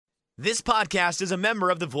This podcast is a member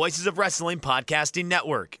of the Voices of Wrestling Podcasting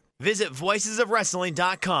Network. Visit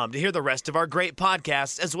voicesofwrestling.com to hear the rest of our great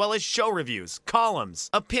podcasts, as well as show reviews, columns,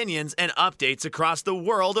 opinions, and updates across the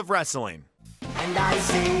world of wrestling. And I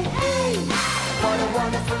say, hey, what a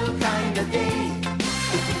wonderful kind of day.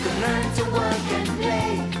 If we could learn to work and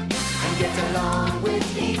play and get along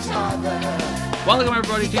with each other. Welcome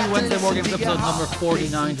everybody to Wednesday War Games episode number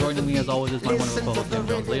 49. Joining me as always is my wonderful co-host Liam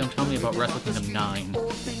Jones. Liam, tell me about Wrestle Kingdom 9.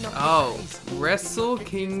 Oh, Wrestle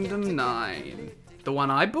Kingdom 9. The one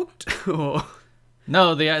I booked?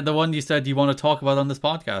 No, the one you said you want to talk about on this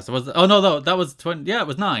podcast. That was 20. Yeah, it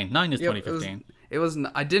was 9. 9 is 2015. It was.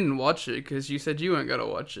 I didn't watch it because you said you weren't gonna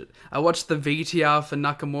watch it. I watched the VTR for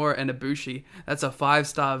Nakamura and Ibushi. That's a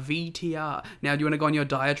 5-star VTR. Now, do you want to go on your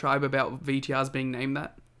diatribe about VTRs being named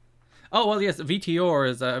that? Oh, well, yes, VTR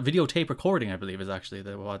is videotape recording, I believe, is actually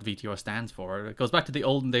what VTR stands for. It goes back to the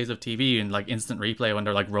olden days of TV and, like, instant replay when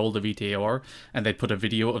they're, like, roll the VTR and they'd put a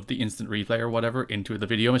video of the instant replay or whatever into the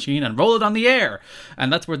video machine and roll it on the air.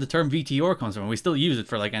 And that's where the term VTR comes from. We still use it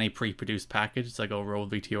for, like, any pre-produced package. It's like, oh, roll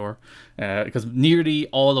VTR. Because nearly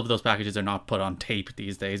all of those packages are not put on tape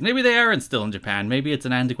these days. Maybe they aren't still in Japan. Maybe it's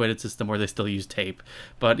an antiquated system where they still use tape.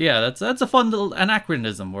 But, yeah, that's a fun little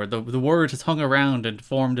anachronism where the word has hung around and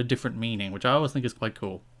formed a different meaning, which I always think is quite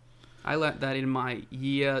cool. I learnt that in my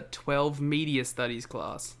year 12 media studies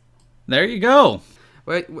class. There you go.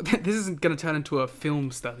 Wait, this isn't going to turn into a film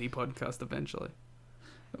study podcast eventually.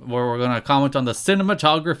 Where we're going to comment on the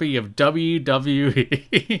cinematography of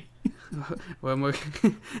WWE.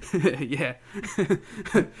 Yeah.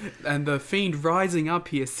 And the Fiend rising up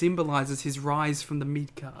here symbolizes his rise from the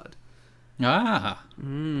mid-card. Ah.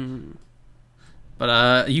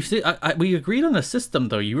 But you see, we agreed on a system,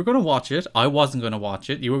 though. You were going to watch it. I wasn't going to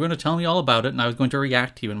watch it. You were going to tell me all about it, and I was going to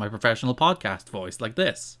react to you in my professional podcast voice, like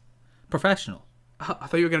this. Professional. I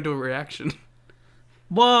thought you were going to do a reaction.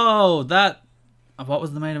 Whoa, what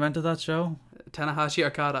was the main event of that show? Tanahashi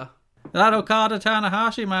Okada. That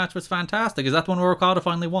Okada-Tanahashi match was fantastic. Is that the one where Okada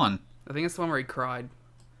finally won? I think it's the one where he cried.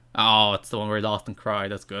 Oh, it's the one where he lost and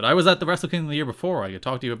cried. That's good. I was at the Wrestle Kingdom the year before. I could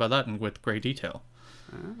talk to you about that with great detail.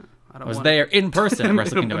 I was there in person at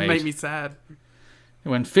Wrestle Kingdom 8. It would make me sad.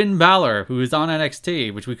 When Finn Balor, who is on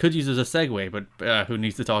NXT, which we could use as a segue, but who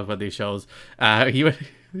needs to talk about these shows? He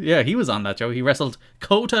was on that show. He wrestled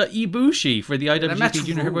Kota Ibushi for the IWGP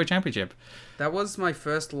Junior Heavyweight Championship. That was my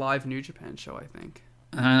first live New Japan show, I think.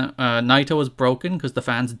 Naito was broken because the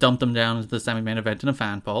fans dumped him down into the semi-main event in a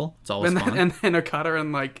fan poll. It's always fun. And then Okada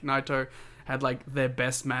and Naito had their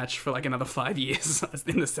best match for another 5 years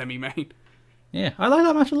in the semi-main. Yeah, I like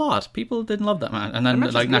that match a lot. People didn't love that match. And then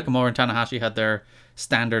Nakamura and Tanahashi had their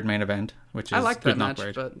standard main event, which is I liked that match,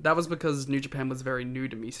 great. But that was because New Japan was very new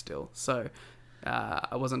to me still. So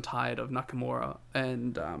I wasn't tired of Nakamura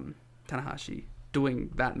and Tanahashi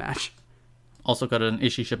doing that match. Also got an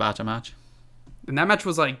Ishii-Shibata match. And that match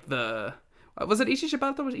was was it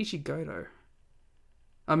Ishii-Shibata or was it Ishii-Goto?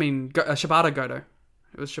 I mean, Shibata-Goto.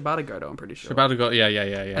 It was Shibata-Goto, I'm pretty sure. Shibata-Goto, yeah.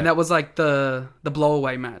 And that was the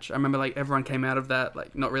blowaway match. I remember everyone came out of that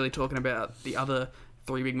not really talking about the other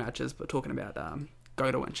 3 big matches, but talking about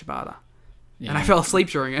Goto and Shibata. Yeah. And I fell asleep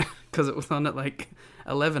during it because it was on at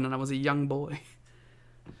 11 and I was a young boy.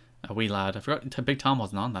 A wee lad. I forgot Big Tom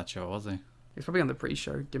wasn't on that show, was he? He's probably on the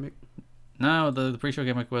pre-show gimmick. No, the pre-show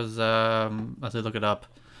gimmick was, let's look it up.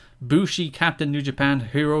 Bushi, Captain New Japan,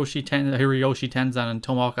 Hiroshi Tenzan, and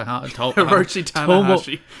Tomoka Hiroshi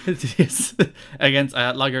Tanahashi. Yes, against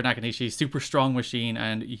Liger Nakanishi, Super Strong Machine,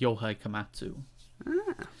 and Yohei Komatsu.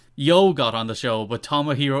 Ah. Yo got on the show, but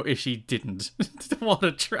Tomohiro Ishii didn't. What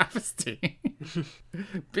a travesty.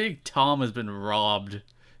 Big Tom has been robbed.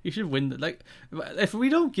 He should win. If we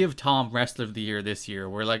don't give Tom Wrestler of the Year this year,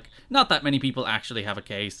 we're not that many people actually have a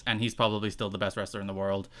case, and he's probably still the best wrestler in the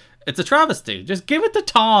world. It's a travesty. Just give it to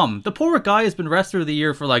Tom. The poor guy has been Wrestler of the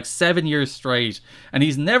Year for 7 years straight, and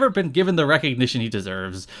he's never been given the recognition he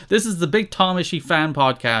deserves. This is the Big Tom Ishii fan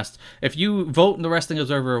podcast. If you vote in the Wrestling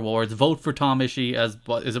Observer Awards, vote for Tom Ishii as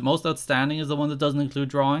what is it? Most outstanding is the one that doesn't include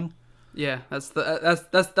drawing. Yeah, that's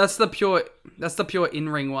the pure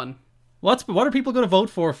in-ring one. What are people going to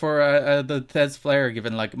vote for the Tez Flair,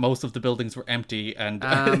 given most of the buildings were empty and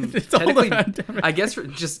it's all the pandemic? I guess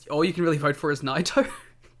just all you can really vote for is Naito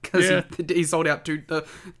because he sold out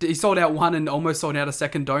he sold out one and almost sold out a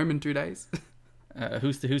second dome in 2 days.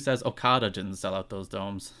 Who says Okada didn't sell out those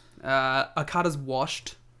domes? Okada's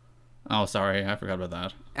washed. Oh, sorry, I forgot about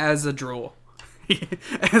that. As a draw,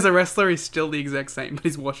 as a wrestler, he's still the exact same, but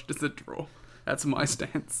he's washed as a draw. That's my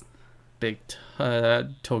stance. Big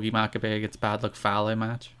Togi Makabe against Bad Luck Fale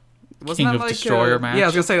match. Wasn't King that of Destroyer match. Yeah, I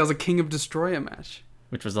was going to say that was a King of Destroyer match.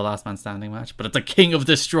 which was the last man standing match. But it's a King of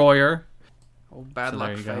Destroyer. Oh, bad So luck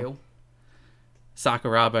there you go. fail.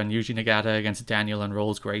 Sakuraba and Yuji Nagata against Daniel and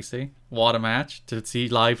Rolls Gracie. What a match to see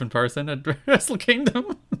live in person at Wrestle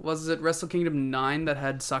Kingdom. Was it Wrestle Kingdom 9 that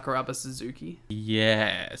had Sakuraba Suzuki?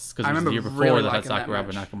 Yes, because I it was the remember year before really that had liking that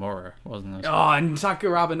Sakuraba match. Nakamura, wasn't it? Oh, and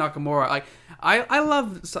Sakuraba Nakamura. Like, I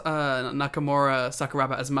love Nakamura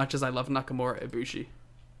Sakuraba as much as I love Nakamura Ibushi.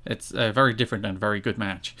 It's a very different and very good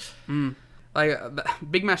match. Like,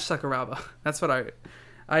 big match Sakuraba. That's what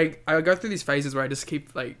I go through these phases where I just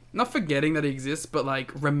keep, like, not forgetting that he exists, but,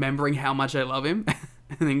 like, remembering how much I love him,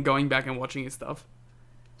 and then going back and watching his stuff.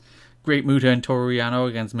 Great Muta and Toru Yano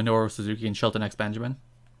against Minoru Suzuki and Shelton X Benjamin.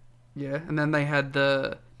 Yeah, and then they had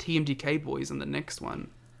the TMDK boys in the next one.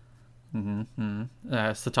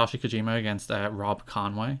 Satoshi Kojima against Rob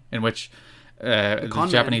Conway, in which the Con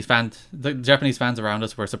Japanese fans around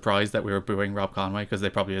us were surprised that we were booing Rob Conway because they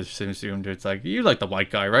probably assumed it's like, you like the white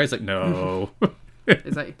guy, right? It's like, no.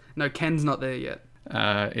 Is that no? Ken's not there yet.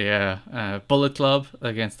 Bullet Club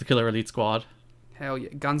against the Killer Elite Squad. Hell yeah,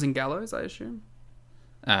 Guns and Gallows, I assume.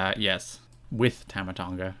 Yes, with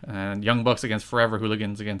Tamatonga. And Young Bucks against Forever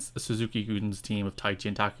Hooligans against Suzuki Gun's team of Taichi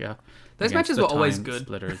and Takuya. Those against matches the were always Time good.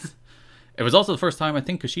 Splitters. It was also the first time I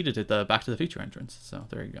think Kushida did the Back to the Future entrance. So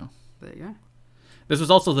there you go. There you go. This was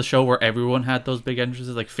also the show where everyone had those big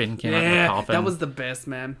entrances, like Finn came out in the coffin. that was the best,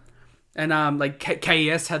 man. And like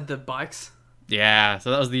KES had the bikes. Yeah,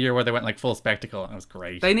 so that was the year where they went like full spectacle, and it was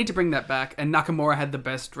great. They need to bring that back. And Nakamura had the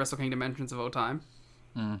best Wrestle Kingdom entrance of all time.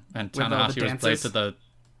 And with all the Tanahashi was played dancers. to the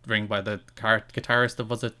ring by the guitarist of,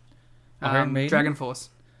 was it Iron Maiden? Dragon Force.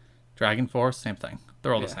 Dragon Force, same thing.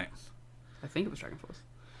 They're all the Yeah. same. I think it was Dragon Force.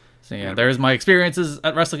 So yeah, there's my experiences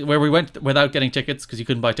at wrestling where we went without getting tickets because you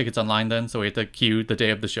couldn't buy tickets online then, so we had to queue the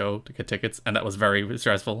day of the show to get tickets, and that was very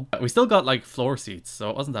stressful. We still got like floor seats,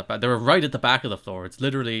 so it wasn't that bad. They were right at the back of the floor. It's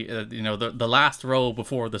literally the last row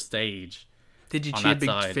before the stage. Did you On cheer that Big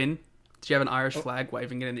side. Finn? Did you have an Irish flag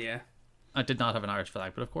waving it in the air? I did not have an Irish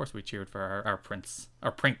flag, but of course we cheered for our prince,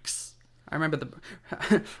 our prinks. I remember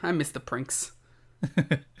I miss the Prinks.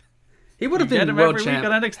 He would have You get been him world every champ.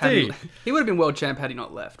 week on NXT. He would have been world champ had he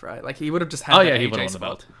not left, right? Like he would have just had. Oh that yeah, he AJ would have won the spot.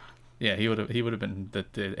 belt. Yeah, he would have been the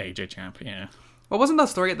AJ champ. Yeah. Well, wasn't that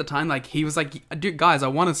story at the time? Like he was like, "Dude, guys, I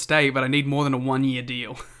want to stay, but I need more than a 1-year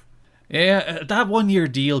deal." Yeah, that 1-year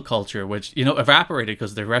deal culture, which evaporated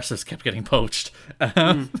because the wrestlers kept getting poached.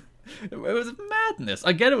 It was madness.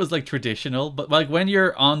 I get it was like traditional, but like when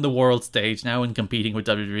you're on the world stage now and competing with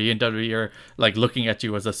WWE, and WWE are like looking at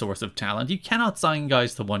you as a source of talent, you cannot sign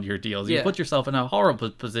guys to 1-year deals. You Yeah. put yourself in a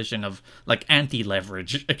horrible position of like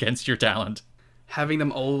anti-leverage against your talent. Having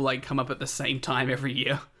them all like come up at the same time every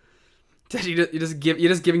year. You're just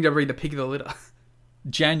giving WWE the pick of the litter.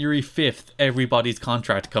 January 5th, everybody's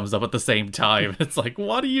contract comes up at the same time. It's like,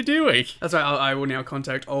 what are you doing? That's why I will now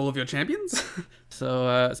contact all of your champions.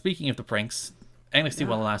 So, speaking of the pranks, NXT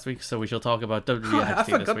won last week, so we shall talk about WWE NXT I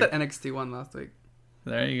forgot this week. that NXT won last week.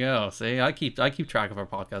 There you go. See, I keep track of our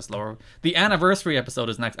podcast lore. The anniversary episode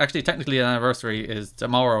is next. Actually, technically, the anniversary is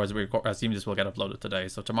tomorrow as we record. Assume this will get uploaded today.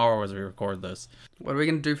 So tomorrow as we record this, What are we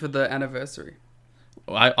gonna do for the anniversary?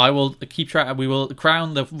 I will keep track. We will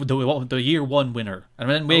crown the year one winner, and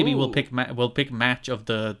then maybe we'll pick match of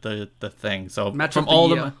the thing. So Match from of the all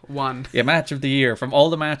year, one. Yeah, match of the year. From all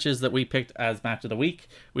the matches that we picked as match of the week,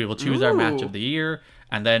 we will choose our match of the year,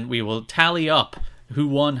 and then we will tally up who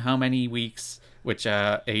won how many weeks, which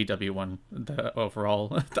AEW won the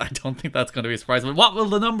overall. I don't think that's going to be a surprise. But what will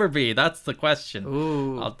the number be? That's the question.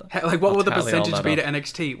 Ooh. What What will the percentage be to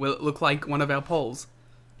NXT? Will it look like one of our polls?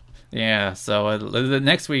 Yeah, so the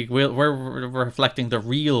next week we're reflecting the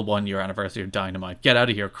real 1-year anniversary of Dynamite. Get out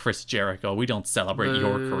of here, Chris Jericho. We don't celebrate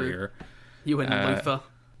your career. You and Luther.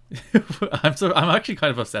 I'm actually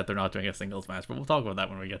kind of upset they're not doing a singles match, but we'll talk about that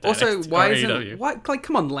when we get to Also, NXT, why or isn't AEW. like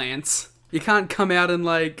come on, Lance? You can't come out and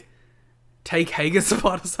like take Hager's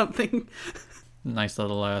spot or something. Nice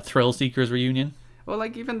little Thrill Seekers reunion. Or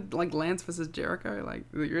like even like Lance versus Jericho, like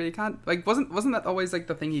you really can't. Like wasn't that always like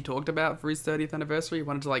the thing he talked about for his 30th anniversary? He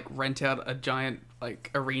wanted to like rent out a giant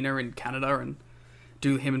like arena in Canada and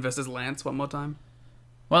do him versus Lance one more time.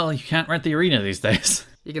 Well, you can't rent the arena these days.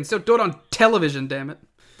 You can still do it on television, damn it.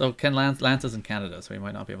 Though Lance is in Canada, so he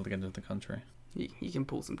might not be able to get into the country. He can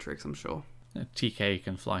pull some tricks, I'm sure. TK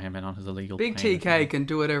can fly him in on his illegal Big plane. TK can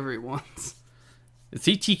do whatever he wants.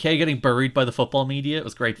 See TK getting buried by the football media? It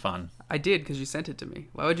was great fun. I did because you sent it to me.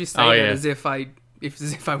 Why would you say Oh, that yeah. as if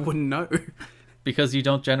I wouldn't know? Because you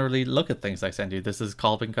don't generally look at things I send you. This is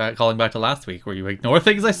calling back to last week where you ignore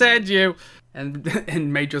things I send you.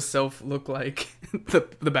 And made yourself look like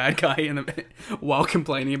the bad guy while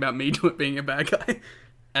complaining about me being a bad guy.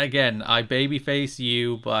 again, I babyface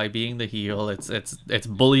you by being the heel. It's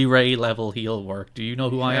Bully Ray level heel work. Do you know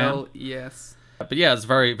who I am? Hell yes. But yeah, it's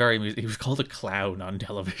very, very... He was called a clown on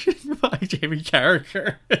television by Jamie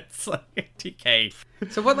Carragher. It's like, TK.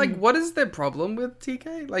 So what is their problem with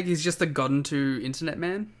TK? Like, he's just a gotten-to internet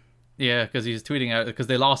man? Yeah, because he's tweeting out... Because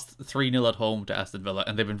they lost 3-0 at home to Aston Villa,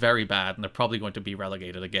 and they've been very bad, and they're probably going to be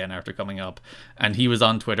relegated again after coming up. And he was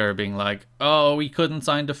on Twitter being like, oh, we couldn't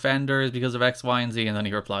sign defenders because of X, Y, and Z. And then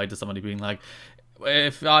he replied to somebody being like...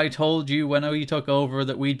 If I told you when we took over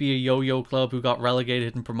that we'd be a yo-yo club who got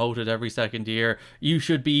relegated and promoted every second year, you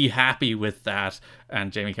should be happy with that.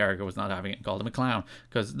 And Jamie Carragher was not having it and called him a clown.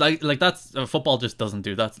 Because like that's football just doesn't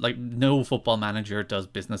do that. Like, no football manager does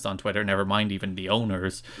business on Twitter, never mind even the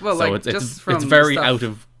owners. Well, so like, it's very out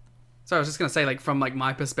of... So I was just going to say, like, from like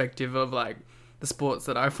my perspective of like the sports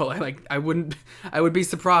that I follow, like I would be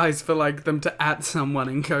surprised for like them to at someone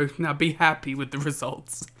and go, now be happy with the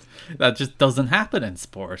results. That just doesn't happen in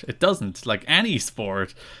sport. It doesn't, like any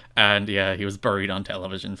sport. And yeah, he was buried on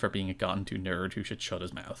television for being a gotten-to nerd who should shut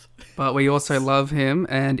his mouth. But we also love him,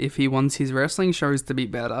 and if he wants his wrestling shows to be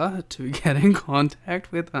better, to get in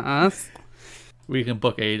contact with us. We can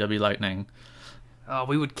book AEW Lightning. Oh,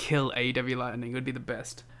 we would kill AEW Lightning. It would be the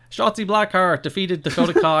best. Shotzi Blackheart defeated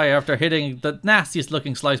Dakota Kai after hitting the nastiest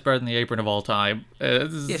looking sliced bread in the apron of all time.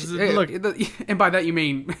 Look, and by that you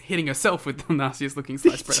mean hitting herself with the nastiest looking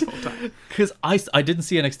sliced bread of all time. Because I didn't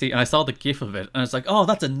see NXT and I saw the gif of it and it's like, oh,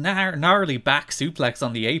 that's a gnarly back suplex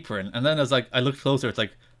on the apron. And then I looked closer, it's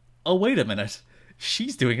like, oh, wait a minute.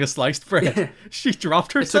 She's doing a sliced bread. Yeah. She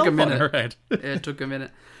dropped herself on her head. It took a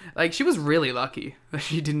minute. Like, she was really lucky that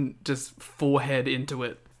she didn't just forehead into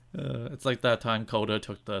it. It's like that time Coda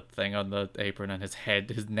took the thing on the apron and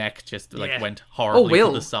his neck just went horribly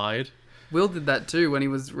to the side. Will did that too when he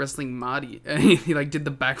was wrestling Marty. And he like did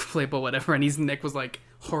the backflip or whatever and his neck was like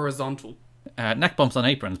horizontal. Neck bumps on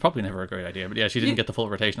aprons, probably never a great idea. But yeah, she didn't get the full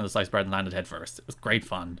rotation of the sliced bread and landed head first. It was great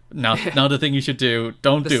fun. Now the thing you should do,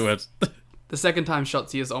 don't do it. The second time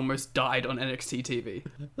Shotzi has almost died on NXT TV.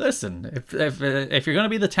 Listen, if you're going to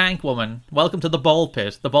be the tank woman, welcome to the ball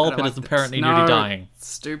pit. The ball pit is apparently nearly dying.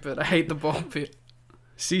 Stupid. I hate the ball pit.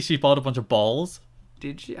 See, she bought a bunch of balls.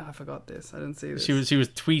 Did she? Oh, I forgot this. I didn't see this. She was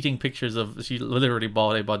tweeting pictures of... She literally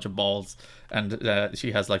bought a bunch of balls, and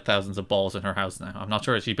she has like thousands of balls in her house now. I'm not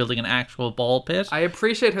sure. Is she building an actual ball pit? I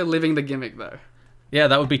appreciate her living the gimmick, though. Yeah,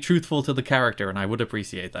 that would be truthful to the character, and I would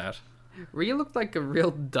appreciate that. Rhea looked like a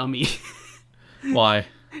real dummy. Why?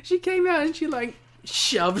 She came out and she like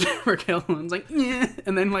shoved Raquel and was like, yeah,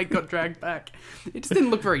 and then like got dragged back. It just didn't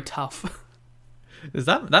look very tough. Is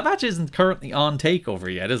that match isn't currently on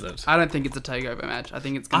TakeOver yet, is it? I don't think it's a TakeOver match. I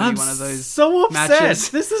think it's going to be one of those so upset. matches.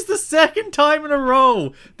 This is the second time in a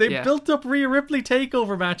row they've built up Rhea Ripley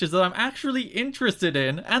TakeOver matches that I'm actually interested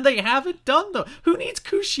in, and they haven't done them. Who needs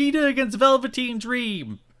Kushida against Velveteen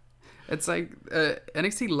Dream? It's like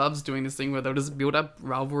NXT loves doing this thing where they'll just build up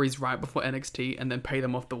rivalries right before NXT and then pay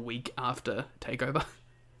them off the week after TakeOver.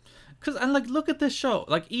 And look at this show.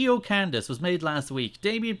 Like, Io Candice was made last week.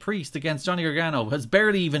 Damian Priest against Johnny Gargano has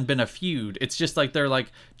barely even been a feud. It's just like they're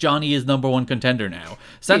like, Johnny is number one contender now.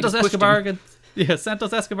 Santos Escobar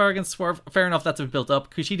against Swerve. Fair enough, that's been built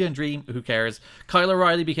up. Kushida and Dream, who cares? Kyle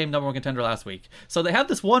O'Reilly became number one contender last week. So they have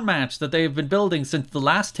this one match that they've been building since the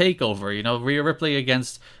last TakeOver. You know, Rhea Ripley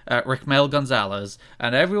against Raquel Gonzalez.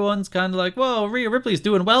 And everyone's kind of like, whoa, Rhea Ripley's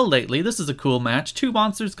doing well lately. This is a cool match. Two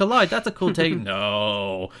monsters collide. That's a cool take.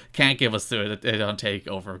 No, can't give us it on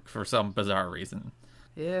TakeOver for some bizarre reason.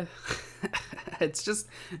 Yeah. It's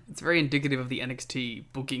very indicative of the NXT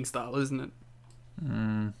booking style, isn't it?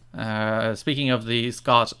 Speaking of the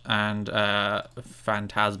Scott and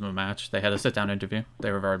Phantasma match, they had a sit-down interview.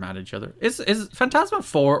 They were very mad at each other. Is Phantasma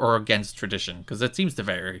for or against tradition? Because it seems to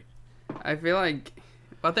vary. I feel like...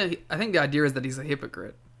 I think the idea is that he's a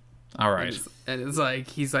hypocrite. All right. And it's like,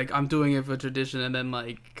 he's like, I'm doing it for tradition, and then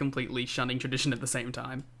like completely shunning tradition at the same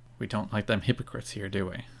time. We don't like them hypocrites here, do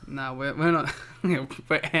we? No, we're not.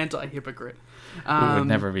 We're anti-hypocrite. We would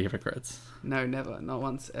never be hypocrites. No, never. Not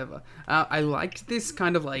once, ever. I liked this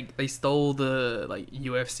kind of like, they stole the like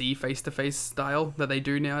UFC face-to-face style that they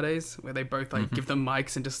do nowadays, where they both like give them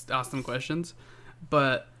mics and just ask them questions.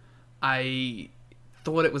 But I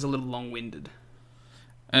thought it was a little long-winded.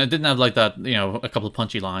 And it didn't have like that, you know, a couple of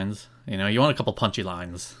punchy lines. You know, you want a couple of punchy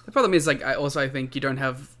lines. The problem is, like, I think you don't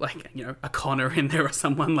have, like, you know, a Connor in there or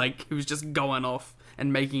someone, like, who's just going off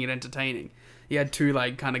and making it entertaining. You had two,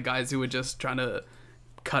 like, kind of guys who were just trying to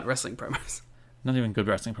cut wrestling promos. Not even good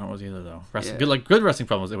wrestling promos either, though. Good wrestling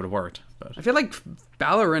promos, it would have worked. But I feel like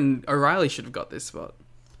Balor and O'Reilly should have got this spot.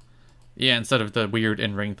 Yeah, instead of the weird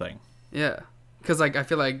in-ring thing. Yeah. Because, like, I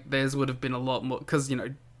feel like theirs would have been a lot more... Because, you know,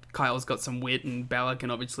 Kyle's got some wit and Bella can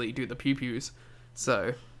obviously do the pew-pews.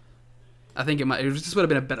 So, I think it just would have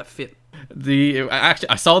been a better fit. Actually,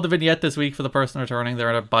 I saw the vignette this week for the person returning. They're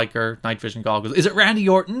in a biker, night vision goggles. Is it Randy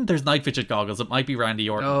Orton? There's night vision goggles. It might be Randy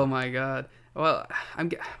Orton. Oh, my God. Well,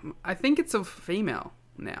 I think it's a female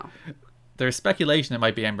now. There's speculation it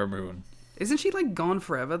might be Ember Moon. Isn't she, like, gone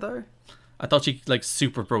forever, though? I thought she, like,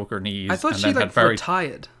 super broke her knees. I thought and she, then like,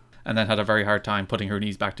 retired. And then had a very hard time putting her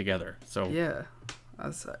knees back together. So yeah,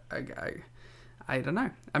 I don't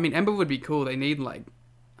know. I mean, Ember would be cool. They need like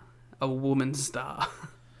a woman star.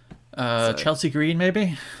 Chelsea Green,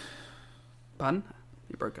 maybe. Pardon?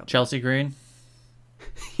 You broke up. Chelsea Green.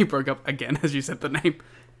 You broke up again as you said the name.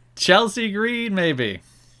 Chelsea Green, maybe.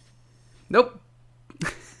 Nope.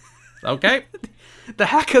 Okay. The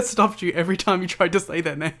hacker stopped you every time you tried to say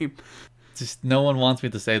their name. Just no one wants me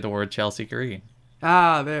to say the word Chelsea Green.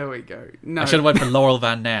 Ah, there we go. No, I should have went for Laurel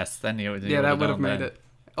Van Ness. Then yeah, that would have made it.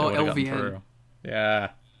 Oh, LVN.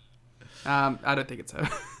 Yeah. I don't think it's her.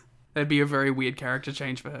 That'd be a very weird character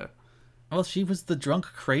change for her. Well, she was the drunk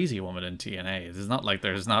crazy woman in TNA. It's not like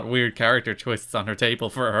there's not weird character twists on her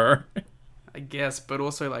table for her. I guess, but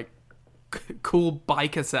also like cool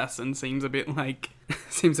bike assassin seems a bit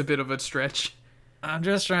of a stretch. I'm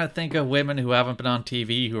just trying to think of women who haven't been on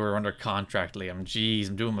TV who are under contract, Liam. Jeez,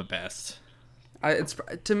 I'm doing my best.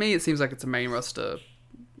 To me, it seems like it's a main roster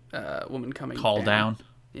woman coming Call down.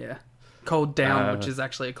 Yeah. Call down, which is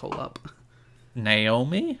actually a call up.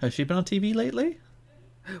 Naomi? Has she been on TV lately?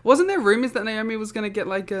 Wasn't there rumors that Naomi was going to get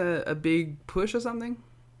like a big push or something?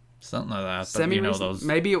 Something like that. But you know those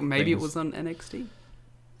maybe it was on NXT.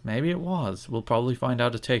 Maybe it was. We'll probably find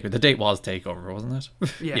out at TakeOver. The date was TakeOver, wasn't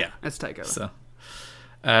it? Yeah, it's TakeOver. So,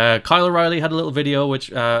 Kyle O'Reilly had a little video,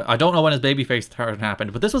 which I don't know when his babyface turn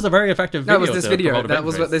happened, but this was a very effective video. That was this video.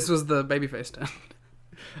 This was the babyface turn.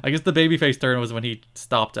 I guess the babyface turn was when he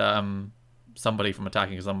stopped somebody from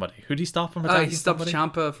attacking somebody. Who did he stop from attacking? He stopped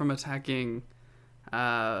Ciampa from attacking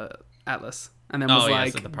Atlas, and then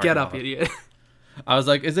was "Get up, idiot." I was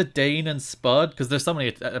like, is it Dane and Spud? Because there's so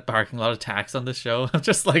many parking lot attacks on this show. I'm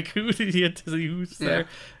just like, who's there?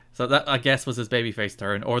 So that, I guess, was his babyface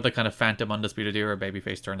turn, or the kind of Phantom Undisputed Era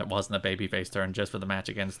babyface turn that wasn't a babyface turn just for the match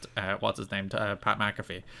against, what's his name, Pat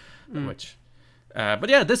McAfee. But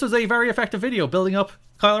yeah, this was a very effective video building up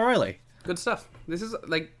Kyle O'Reilly. Good stuff. This is,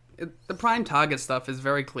 like, the Prime Target stuff is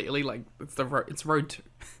very clearly, like, it's Road 2.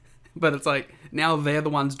 But it's like, now they're the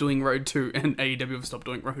ones doing Road 2, and AEW have stopped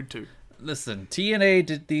doing Road 2. Listen, TNA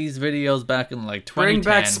did these videos back in, like, 2010. Bring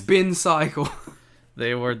back Spin Cycle.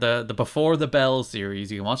 They were the Before the Bell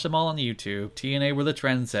series. You can watch them all on YouTube. TNA were the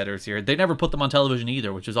trendsetters here. They never put them on television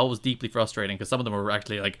either, which is always deeply frustrating because some of them were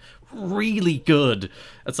actually like really good.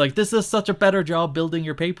 It's like, this is such a better job building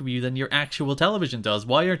your pay-per-view than your actual television does.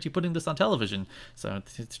 Why aren't you putting this on television? So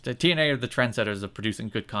TNA are the trendsetters of producing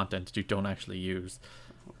good content that you don't actually use.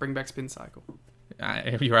 Bring back Spin Cycle.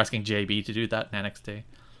 You were asking JB to do that in NXT?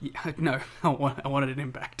 Yeah, no, I wanted an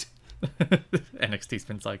Impact. NXT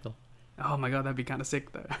Spin Cycle. Oh my god, that'd be kind of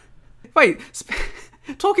sick though. Wait,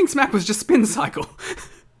 Talking Smack was just Spin Cycle.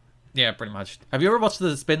 Yeah, pretty much. Have you ever watched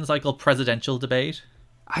the Spin Cycle presidential debate?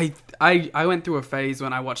 I went through a phase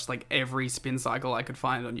when I watched like every Spin Cycle I could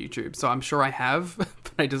find on YouTube, so I'm sure I have,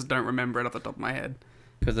 but I just don't remember it off the top of my head.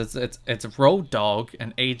 Because it's Road Dogg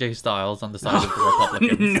and AJ Styles on the side of the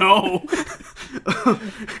Republicans. No!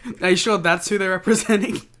 Are you sure that's who they're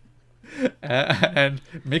representing? And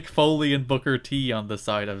Mick Foley and Booker T on the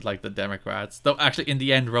side of like the Democrats. Though actually, in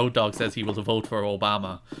the end, Road Dogg says he will vote for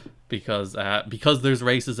Obama because there's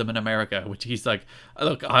racism in America. Which he's like,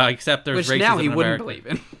 look, I accept there's racism in America. Which now he wouldn't believe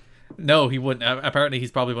in. No, he wouldn't. Apparently,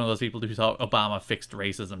 he's probably one of those people who thought Obama fixed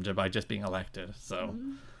racism by just being elected. So.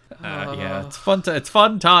 Yeah, it's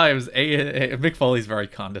fun times. Mick Foley's very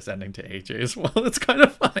condescending to AJ as well. It's kind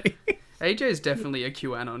of funny. AJ is definitely a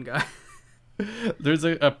QAnon guy. There's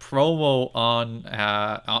a promo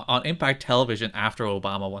on Impact Television after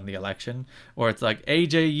Obama won the election where it's like,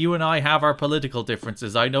 AJ, you and I have our political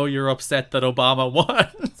differences. I know you're upset that Obama won.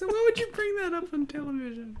 So why would you bring that up on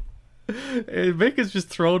television? Mick has just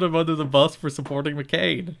thrown him under the bus for supporting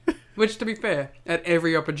McCain. Which, to be fair, at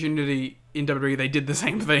every opportunity in WWE, they did the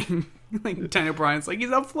same thing. Like, Daniel Bryan's like,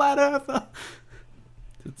 he's a flat earther.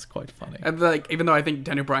 It's quite funny. And like, even though I think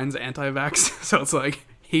Daniel Bryan's anti-vax, so it's like,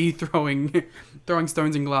 he throwing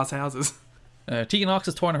stones in glass houses. Tegan Knox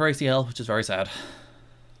has torn her ACL, which is very sad.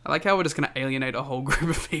 I like how we're just going to alienate a whole group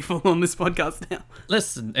of people on this podcast now.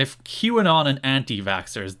 Listen, if QAnon and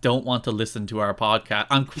anti-vaxxers don't want to listen to our podcast,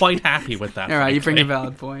 I'm quite happy with that. All right, you bring a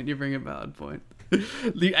valid point.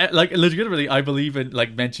 Like legitimately, I believe in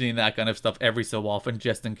like mentioning that kind of stuff every so often,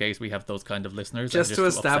 just in case we have those kind of listeners, Just to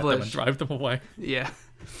upset them establish. and drive them away. Yeah.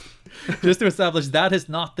 Just to establish that is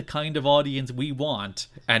not the kind of audience we want,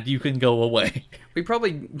 and you can go away. We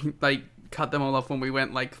probably like cut them all off when we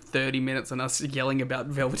went like 30 minutes on us yelling about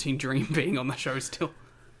Velveteen Dream being on the show still.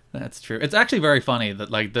 That's true. It's actually very funny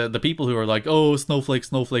that like the people who are like, oh, snowflakes,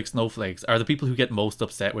 snowflakes, snowflakes, are the people who get most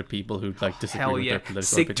upset with people who like disagree Hell with yeah. their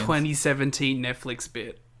political Sick opinions. 2017 Netflix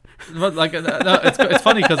bit. But like, no, it's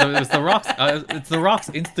funny because it's the Rock's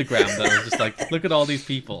Instagram that was just like, look at all these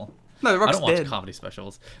people. No, The Rock's I don't watch dead. comedy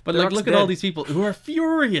specials, but The like, Rock's look at all dead. these people who are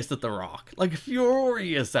furious at The Rock, like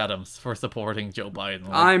furious at him for supporting Joe Biden.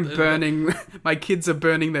 Like, I'm burning. My kids are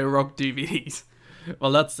burning their Rock DVDs.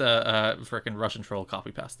 Well, that's freaking Russian troll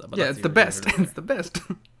copy pasta. But Yeah, that's it's the neither best. here nor It's the best.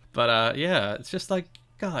 there. But yeah, it's just like,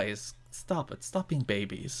 guys, stop it. Stop being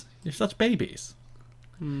babies. You're such babies.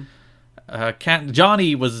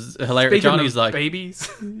 Johnny was hilarious. Speaking Johnny's of like, babies.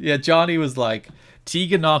 yeah, Johnny was like,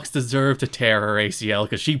 Tegan Knox deserved to tear her ACL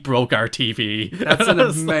because she broke our TV. That's And an I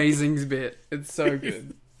was like, amazing bit. It's so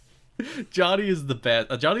good. Johnny is the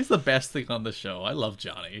best. Johnny's the best thing on the show. I love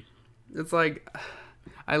Johnny. It's like,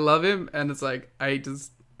 I love him, and it's like,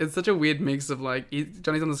 it's such a weird mix of like,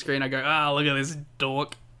 Johnny's on the screen, I go, look at this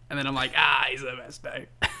dork. And then I'm like, he's the best, babe.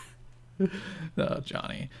 Oh,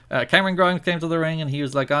 Johnny. Cameron Grimes came to the ring and he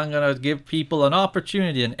was like, I'm going to give people an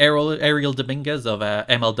opportunity. And Ariel Dominguez of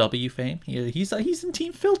MLW fame. He's in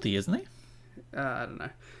Team Filthy, isn't he? I don't know.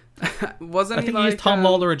 Wasn't I he think like... he's Tom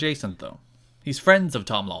Lawler adjacent, though. He's friends of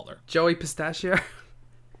Tom Lawler. Joey Pistachio?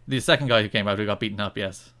 The second guy who came out who got beaten up,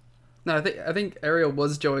 yes. No, I think Ariel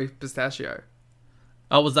was Joey Pistachio.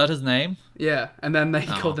 Oh, was that his name? Yeah, and then they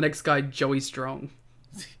called the next guy Joey Strong.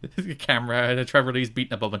 Camera and Trevor Lee's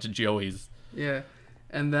beating up a bunch of Joeys. Yeah.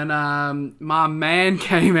 And then my man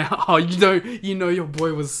came out. Oh, you know your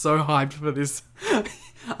boy was so hyped for this.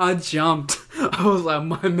 I jumped. I was like,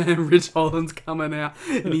 my man Rich Holland's coming out,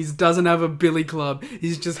 and he doesn't have a billy club.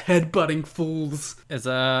 He's just headbutting fools. Is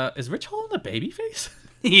Rich Holland a babyface?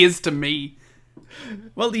 He is to me.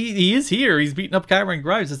 Well, he is here. He's beating up Cameron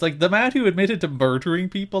Grimes. It's like the man who admitted to murdering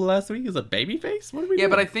people last week is a babyface? What are we doing?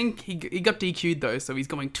 But I think he got DQ'd though, so he's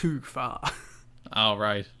going too far. Oh,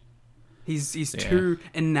 right. He's too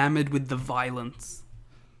enamored with the violence.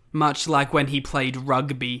 Much like when he played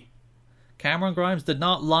rugby. Cameron Grimes did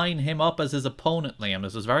not line him up as his opponent, Liam.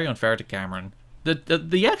 This was very unfair to Cameron. The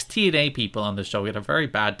XT&A people on the show had a very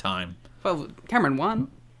bad time. Well, Cameron won.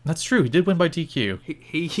 That's true. He did win by DQ.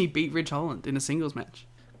 He beat Rich Holland in a singles match.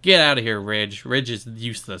 Get out of here, Ridge. Ridge is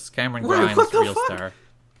useless. Cameron Wait, Grimes, what the real fuck? star.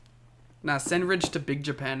 Nah, send Ridge to Big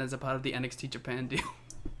Japan as a part of the NXT Japan deal.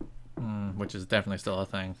 Which is definitely still a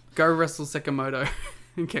thing. Go wrestle Sakamoto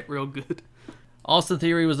and get real good. Austin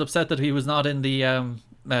Theory was upset that he was not in the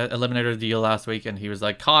Eliminator deal last week, and he was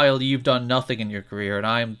like, Kyle, you've done nothing in your career, and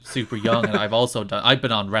I'm super young, and I've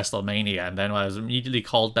been on WrestleMania, and then I was immediately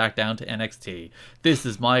called back down to NXT. This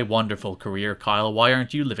is my wonderful career, Kyle. Why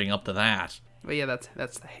aren't you living up to that? But yeah,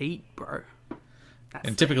 that's the hate, bro. That's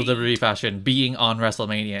In the typical hate. WWE fashion, being on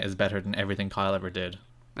WrestleMania is better than everything Kyle ever did.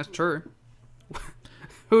 That's true.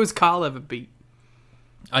 Who's Kyle ever beat?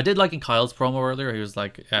 I did like in Kyle's promo earlier, he was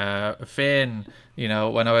like, Finn,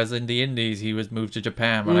 when I was in the Indies, he was moved to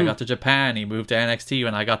Japan. When I got to Japan, he moved to NXT.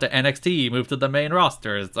 When I got to NXT, he moved to the main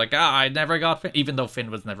roster. It's like, I never got Finn, even though Finn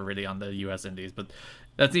was never really on the US Indies, but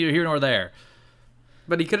that's neither here nor there.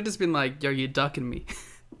 But he could have just been like, yo, you're ducking me.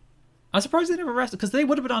 I'm surprised they never wrestled, because they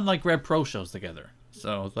would have been on like Red Pro shows together.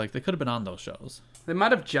 So like they could have been on those shows. They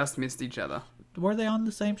might have just missed each other. Were they on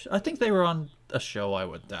the same show? I think they were on a show I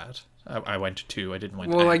went at. I went to two. I didn't went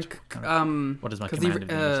Well, at. like, What is my 'cause command of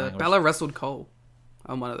English language? Bella wrestled Cole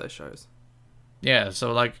on one of those shows. Yeah,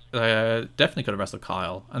 so like definitely could have wrestled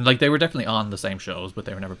Kyle. And like they were definitely on the same shows, but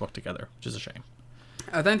they were never booked together, which is a shame.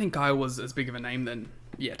 I don't think Kyle was as big of a name then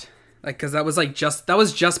yet. Like, because that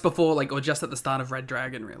was just before, like, or just at the start of Red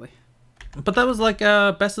Dragon, really. But that was like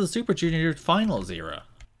Best of the Super Junior finals era.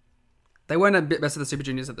 They weren't a bit Best of the Super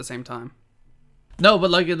Juniors at the same time. No,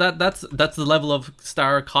 but like that's the level of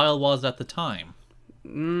star Kyle was at the time.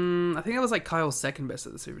 I think that was like Kyle's second Best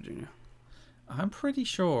of the Super Junior. I'm pretty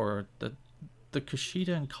sure that the Kushida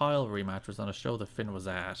and Kyle rematch was on a show that Finn was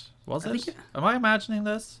at. Was it? Am I imagining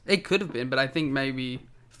this? It could have been, but I think maybe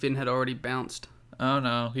Finn had already bounced. Oh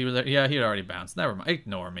no, he was there. Yeah, he had already bounced. Never mind.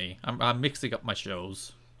 Ignore me. I'm mixing up my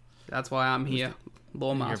shows. That's why I'm here, The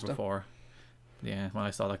year Lawmaster. before. Yeah, when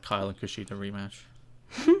I saw that Kyle and Kushida rematch.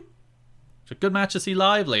 It's a good match to see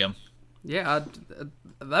live, Liam. Yeah,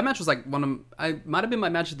 that match was like I might have been my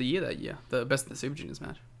match of the year that year, the Best of the Super Juniors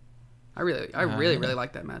match. I really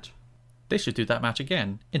like that match. They should do that match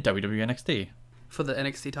again in WWE NXT. For the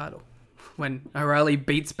NXT title. When O'Reilly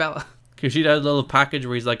beats Bella. Kushida had a little package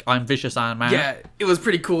where he's like, I'm vicious Iron Man. Yeah, it was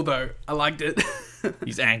pretty cool though. I liked it.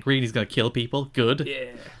 He's angry and he's going to kill people. Good.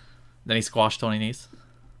 Yeah. Then he squashed Tony Nese.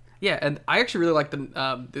 Yeah, and I actually really like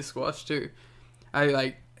the this squash too. I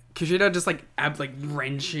like Kushida just like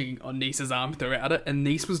wrenching on Nese's arm throughout it, and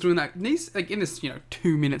Nese was doing that. Nese, like in this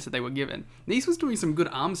 2 minutes that they were given, Nese was doing some good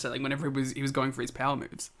arm selling whenever he was going for his power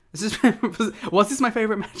moves. Was this my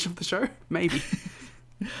favorite match of the show? Maybe.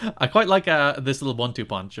 I quite like this little 1-2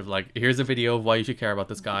 punch of like, here's a video of why you should care about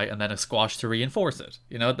this guy, and then a squash to reinforce it.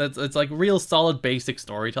 It's like real solid basic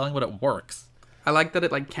storytelling, but it works. I like that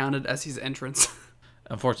it like counted as his entrance.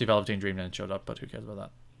 Unfortunately, Velveteen Dream didn't show up, but who cares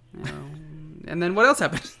about that? And then what else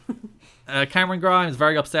happened? Cameron Grimes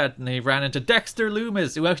very upset, and he ran into Dexter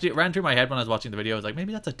Loomis, who actually ran through my head when I was watching the video. I was like,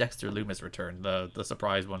 maybe that's a Dexter Loomis return, the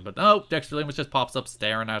surprise one. But no, Dexter Loomis just pops up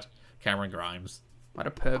staring at Cameron Grimes. What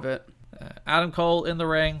a pervert. Adam Cole in the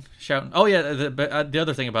ring shouting. Oh yeah, the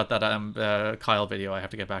other thing about that Kyle video I have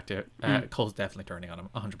to get back to. Cole's definitely turning on him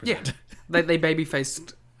 100%. Yeah, they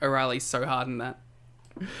baby-faced O'Reilly so hard in that.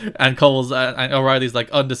 And Cole's and O'Reilly's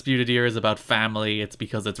like, undisputed years about family. It's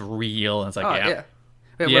because it's real. And it's like,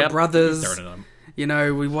 we're brothers. He's turning on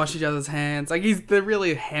him. We wash each other's hands. Like they're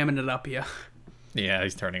really hamming it up here. Yeah,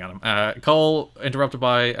 he's turning on him. Cole interrupted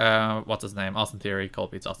by what's his name? Austin Theory. Cole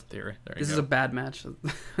beats Austin Theory. This is a bad match.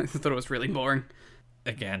 I thought it was really boring.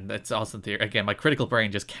 Again, it's Austin Theory. Again, my critical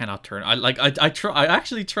brain just cannot turn. I try. I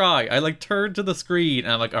actually try. I like turn to the screen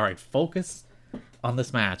and I'm like, all right, focus on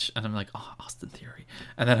this match, and I'm like, oh, Austin Theory,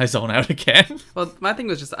 and then I zone out again. Well, my thing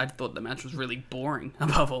was just I thought the match was really boring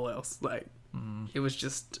above all else. Like, it was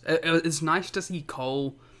just it's nice to see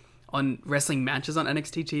Cole on wrestling matches on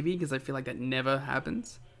NXT TV because I feel like that never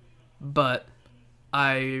happens. But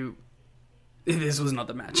this was not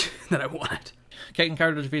the match that I wanted. Kate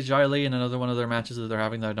Carter defeats Xia Li in another one of their matches that they're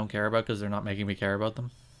having that I don't care about because they're not making me care about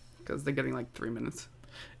them. Because they're getting like 3 minutes.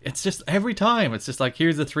 It's just every time. It's just like,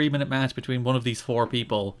 here's a 3-minute match between one of these 4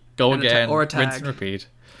 people. Go and again, or a tag. rinse and repeat.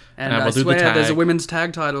 And I swear there's a women's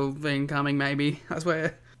tag title thing coming, maybe. I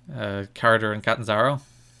swear. Carter and Catanzaro.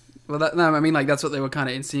 Well, that's what they were kind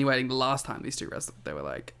of insinuating the last time these two wrestled. They were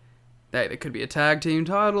like, hey, there could be a tag team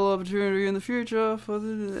title opportunity in the future.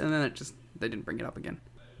 And then they didn't bring it up again.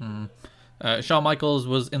 Shawn Michaels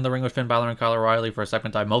was in the ring with Finn Balor and Kyle O'Reilly for a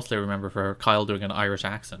segment I mostly remember for Kyle doing an Irish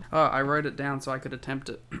accent. Oh, I wrote it down so I could attempt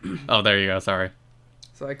it. Oh, there you go, sorry.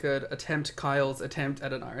 So I could attempt Kyle's attempt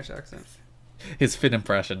at an Irish accent. His Finn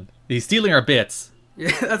impression. He's stealing our bits.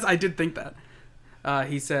 Yeah, I did think that.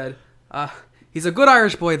 He said, he's a good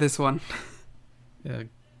Irish boy, this one.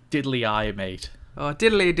 Diddly eye, mate. Oh,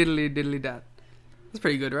 diddly, diddly, diddly, dat. That's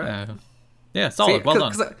pretty good, right? Yeah, solid. Well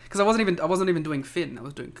done. Because I wasn't even doing Finn. I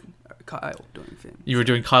was doing Kyle doing Finn. You were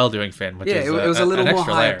doing Kyle doing Finn, which is it was a little more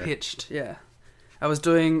higher layer. pitched. Yeah, I was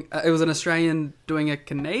doing. It was an Australian doing a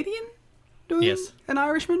Canadian doing an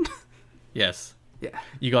Irishman. Yes. Yeah.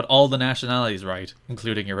 You got all the nationalities right,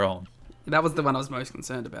 including your own. That was the one I was most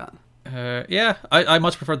concerned about. Yeah, I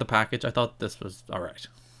much preferred the package. I thought this was all right.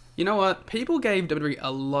 You know what? People gave WWE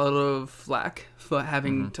a lot of flack for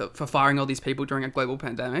having for firing all these people during a global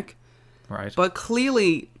pandemic. Right. But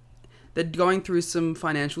clearly, they're going through some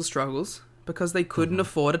financial struggles because they couldn't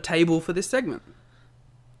afford a table for this segment.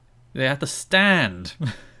 They had to stand.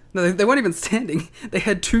 No, they weren't even standing. They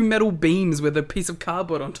had 2 metal beams with a piece of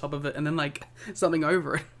cardboard on top of it and then, like, something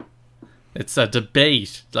over it. It's a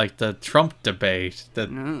debate, like the Trump debate.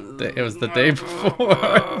 It was the day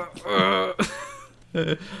before.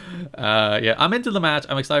 Yeah, I'm into the match.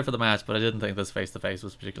 I'm excited for the match, but I didn't think this face-to-face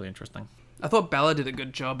was particularly interesting. I thought Balor did a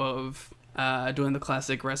good job of doing the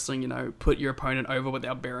classic wrestling, put your opponent over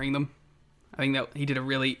without burying them. I think that he did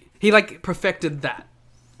he perfected that.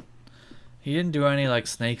 He didn't do any like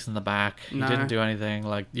snakes in the back. No. He didn't do anything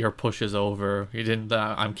like your push is over. He didn't.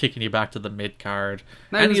 I'm kicking you back to the mid card.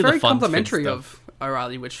 No, it was very complimentary of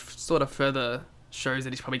O'Reilly, which sort of further shows that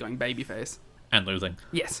he's probably going babyface and losing.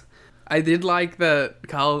 Yes. I did like that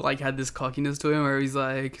Carl had this cockiness to him where he's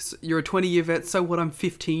like, you're a 20-year vet, so what, I'm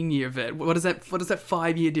 15-year vet. What does that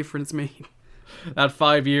 5-year difference mean? That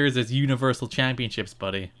 5 years is Universal Championships,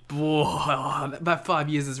 buddy. Whoa, that 5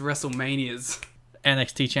 years is WrestleManias.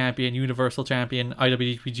 NXT champion, Universal champion,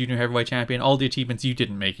 IWGP Junior Heavyweight champion, all the achievements you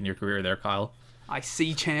didn't make in your career there, Kyle.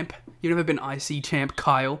 IC champ. You've never been IC champ,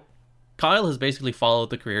 Kyle. Kyle has basically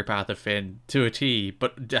followed the career path of Finn to a T,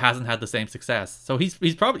 but hasn't had the same success. So he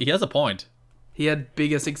has a point. He had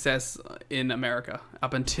bigger success in America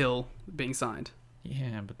up until being signed.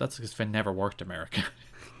 Yeah, but that's because Finn never worked America.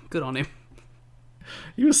 Good on him.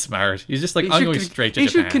 He was smart. He's just like, I'm going straight to Japan.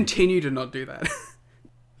 He should continue to not do that.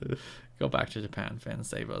 Go back to Japan, Finn.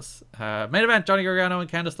 Save us. Main event, Johnny Gargano and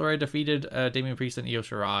Candice LeRae defeated Damian Priest and Io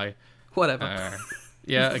Shirai. Whatever.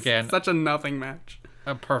 Yeah, again. Such a nothing match.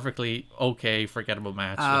 A perfectly okay, forgettable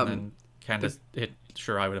match. And then Candice hit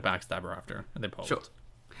Shirai with a backstabber after, and they posed. Sure.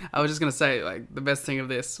 I was just going to say, like, the best thing of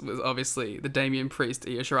this was obviously the Damian Priest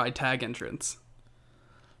Io Shirai tag entrance.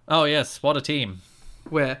 Oh, yes. What a team.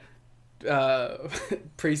 Where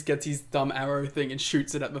Priest gets his dumb arrow thing and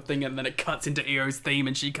shoots it at the thing, and then it cuts into Io's theme,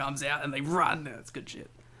 and she comes out, and they run. That's good shit.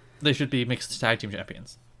 They should be mixed tag team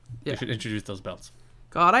champions. Yeah. They should introduce those belts.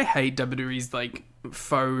 God, I hate WWE's, like,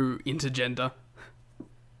 faux intergender.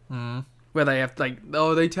 Where they have, like,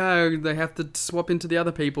 they tag, they have to swap into the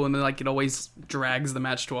other people, and then, like, it always drags the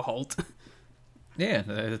match to a halt. Yeah,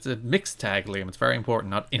 it's a mixed tag, Liam. It's very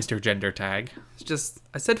important, not intergender tag. It's just,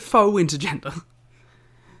 I said faux intergender.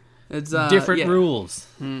 It's different rules.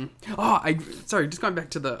 Sorry, just going back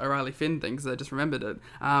to the O'Reilly Finn thing, because I just remembered it.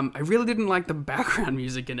 I really didn't like the background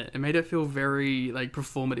music in it. It made it feel very, like,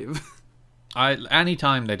 performative.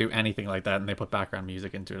 Anytime they do anything like that and they put background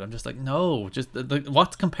music into it, I'm just like, no, just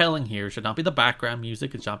what's compelling here should not be the background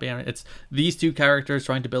music. It should not be. It's these two characters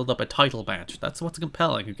trying to build up a title match. That's what's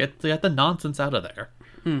compelling. You get the nonsense out of there.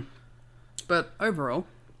 But overall,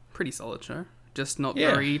 pretty solid show. Just not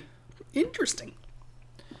very interesting.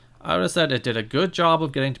 I would have said it did a good job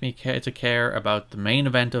of getting me to care about the main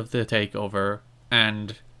event of the takeover,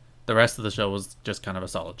 and the rest of the show was just kind of a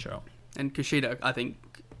solid show. And Kushida, I think,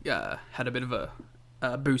 had a bit of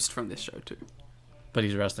a boost from this show too. But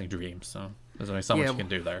he's wrestling Dreams, so there's only so much you can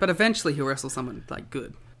do there. But eventually he'll wrestle someone, like,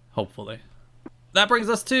 good. Hopefully. That brings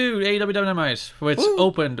us to AEW Dynamite, which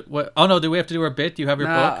opened... Oh no, do we have to do our bit? Do you have your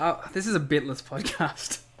book? This is a bitless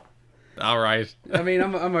podcast. Alright. I mean,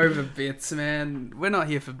 I'm over bits, man. We're not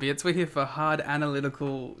here for bits. We're here for hard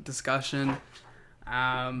analytical discussion.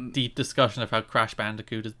 Deep discussion of how Crash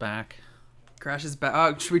Bandicoot is back. Crash is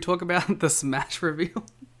back. Should we talk about the Smash reveal?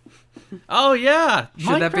 Oh yeah!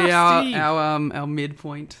 Should that be our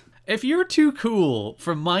midpoint? If you're too cool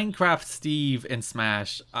for Minecraft Steve in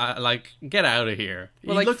Smash, get out of here.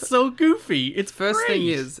 Well, he looks so goofy. It's first great. Thing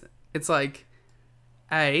is, it's like,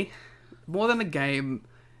 more than a game,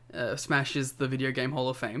 Smash is the video game Hall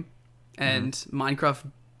of Fame, and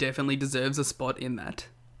Minecraft definitely deserves a spot in that.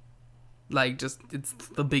 Like, it's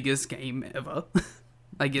the biggest game ever.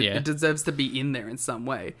 It deserves to be in there in some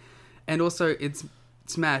way. And also, it's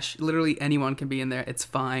Smash. Literally anyone can be in there. It's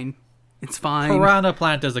fine. It's fine. Piranha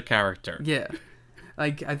Plant as a character. Yeah.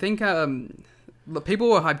 Like, I think people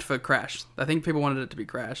were hyped for Crash. I think people wanted it to be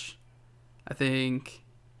Crash. I think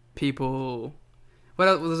people...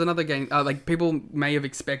 Well, there's another game. People may have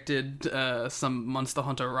expected some Monster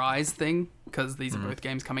Hunter Rise thing, because these are both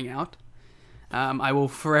games coming out. I will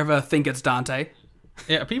forever think it's Dante.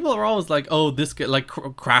 Yeah, people are always like, oh, this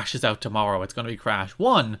Crash is out tomorrow. It's going to be Crash.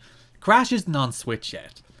 Crash isn't on Switch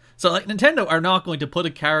yet. So, Nintendo are not going to put a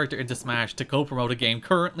character into Smash to co-promote a game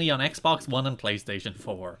currently on Xbox One and PlayStation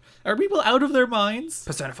 4. Are people out of their minds?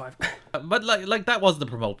 Persona 5. But, that wasn't the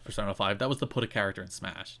promote Persona 5. That was to put a character in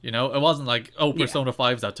Smash. You know? It wasn't like, oh, Persona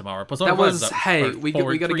 5's out tomorrow. Persona 5's out. Hey, we got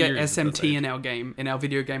to get SMT in our game, in our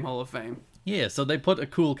video game Hall of Fame. Yeah, so they put a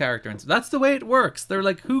cool character in. That's the way it works. They're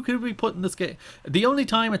like, who could we put in this game? The only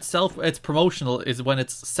time it's promotional is when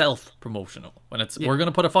it's self-promotional. When it's, we're going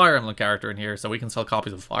to put a Fire Emblem character in here so we can sell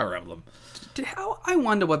copies of Fire Emblem. I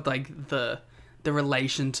wonder what, the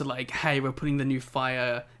relation to, hey, we're putting the new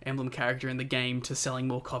Fire Emblem character in the game to selling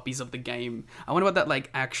more copies of the game. I wonder what that,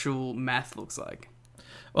 actual math looks like.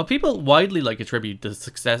 Well, people widely attribute the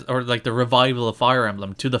success or the revival of Fire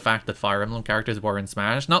Emblem to the fact that Fire Emblem characters were in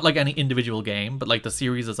Smash. Not any individual game, but the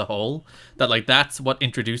series as a whole. That that's what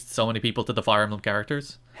introduced so many people to the Fire Emblem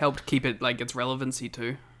characters. Helped keep it its relevancy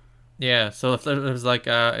too. Yeah, so if there was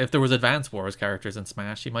if there was Advance Wars characters in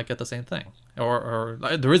Smash, you might get the same thing. Or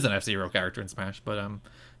there is an F-Zero character in Smash, but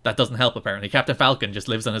that doesn't help apparently. Captain Falcon just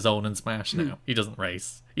lives on his own in Smash now. He doesn't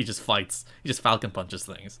race. He just fights. He just Falcon punches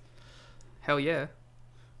things. Hell yeah.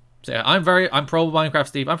 So yeah, I'm pro Minecraft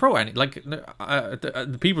Steve. I'm pro any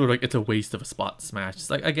the people are like, it's a waste of a spot in Smash.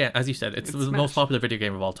 It's again, as you said, it's the most popular video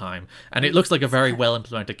game of all time, and it looks like a very well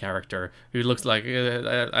implemented character who looks like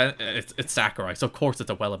it's Sakurai. So of course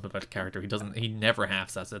it's a well implemented character. He never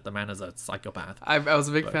half-says it. The man is a psychopath. I was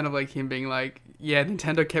a big fan of him being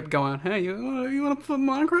Nintendo kept going, hey, you want to put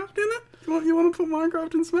Minecraft in it? You want to put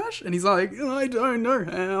Minecraft in Smash? And he's like, I don't know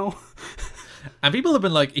how. And people have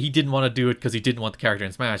been like, he didn't want to do it because he didn't want the character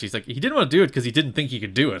in Smash. He's like, he didn't want to do it because he didn't think he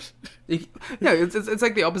could do it. No, it's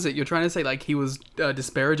like the opposite. You're trying to say like he was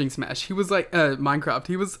disparaging Smash. He was like Minecraft.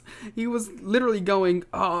 He was literally going,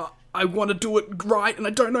 I want to do it right and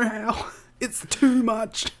I don't know how. It's too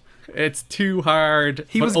much. It's too hard.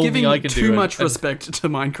 He was giving too much respect to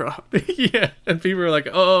Minecraft. Yeah, and people were like,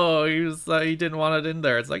 "Oh, he didn't want it in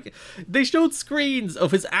there." It's like they showed screens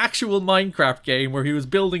of his actual Minecraft game where he was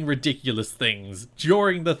building ridiculous things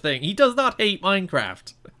during the thing. He does not hate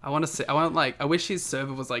Minecraft. I wish his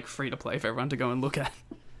server was like free to play for everyone to go and look at.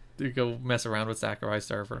 To go mess around with Sakurai's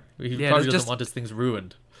server. He probably doesn't want his things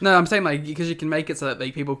ruined. No, I'm saying like because you can make it so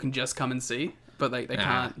that people can just come and see. But they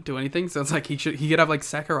can't do anything, so it's like he could have like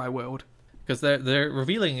Sakurai World. Because they're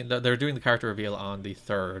revealing that they're doing the character reveal on the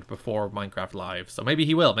 3rd before Minecraft Live, so maybe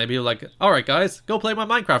he will. Maybe he'll like, all right, guys, go play my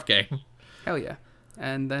Minecraft game. Hell yeah!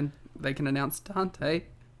 And then they can announce Dante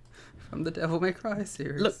from the Devil May Cry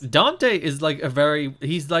series. Look, Dante is like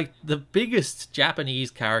he's like the biggest Japanese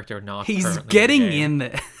character not. He's getting in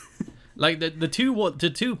there. Like the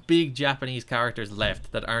two big Japanese characters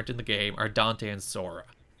left that aren't in the game are Dante and Sora.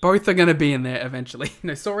 Both are going to be in there eventually.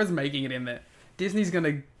 No, Sora's making it in there. Disney's going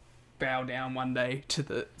to bow down one day to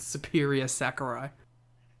the superior Sakurai.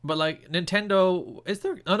 But, like, Nintendo... Is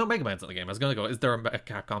there... Oh, no, Mega Man's in the game. I was going to go, is there a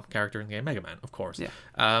Capcom character in the game? Mega Man, of course. Yeah.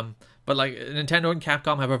 But, like, Nintendo and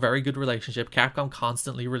Capcom have a very good relationship. Capcom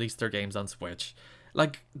constantly release their games on Switch.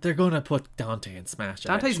 Like, they're going to put Dante in Smash.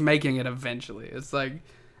 Dante's making it eventually. It's like...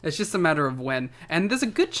 It's just a matter of when. And there's a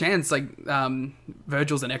good chance, like,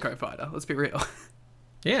 Virgil's an Echo Fighter. Let's be real.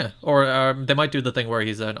 Yeah, or they might do the thing where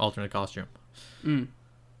he's an alternate costume.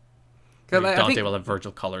 Dante will have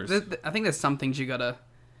Virgil colors. I think there's some things you gotta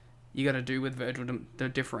do with Virgil to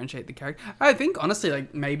differentiate the character. I think honestly,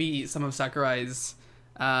 like maybe some of Sakurai's,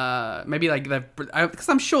 maybe like because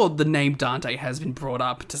I'm sure the name Dante has been brought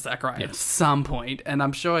up to Sakurai at some point, and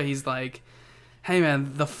I'm sure he's like, hey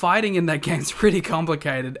man, the fighting in that game's pretty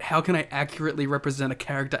complicated. How can I accurately represent a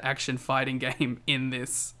character action fighting game in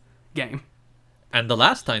this game? And the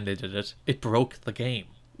last time they did it, it broke the game.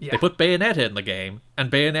 Yeah. They put Bayonetta in the game,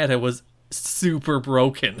 and Bayonetta was super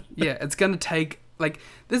broken. Yeah, it's gonna take like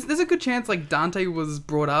there's a good chance like Dante was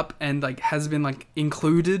brought up and like has been like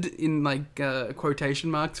included in like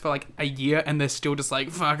quotation marks for like a year, and they're still just like,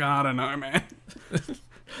 fuck, I don't know, man.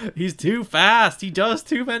 He's too fast. He does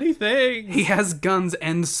too many things. He has guns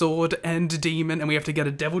and sword and demon, and we have to get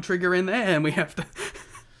a devil trigger in there, and we have to.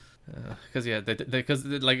 Because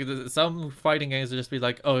like some fighting games will just be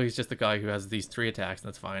like, oh, he's just the guy who has these 3 attacks and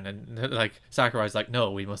that's fine, and like Sakurai's like,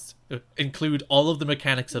 no, we must include all of the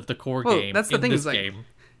mechanics of the core game. That's the thing. This game.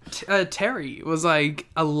 Terry was like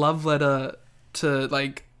a love letter to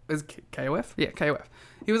like is KOF? Yeah, KOF.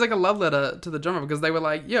 He was like a love letter to the genre because they were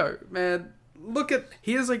like, yo, man, look at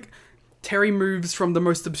here's like Terry moves from the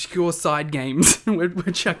most obscure side games. we're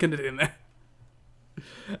chucking it in there.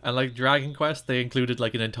 And like Dragon Quest, they included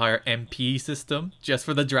like an entire MP system just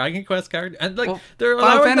for the Dragon Quest character, and like they're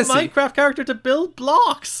allowing the Minecraft character to build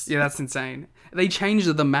blocks. Yeah, that's insane. They changed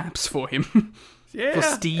the maps for him. Yeah, for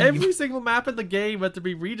Steve. Every single map in the game had to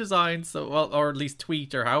be redesigned, or at least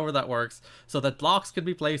tweaked, or however that works, so that blocks can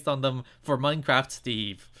be placed on them for Minecraft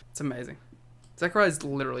Steve. It's amazing. Sakurai is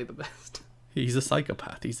literally the best. He's a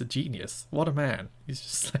psychopath. He's a genius. What a man. He's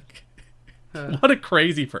just like what a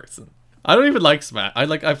crazy person. I don't even like Smash.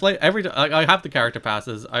 I play every time. I have the character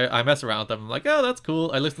passes. I mess around with them. I'm like, oh, that's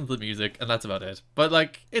cool. I listen to the music, and that's about it. But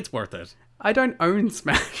like, it's worth it. I don't own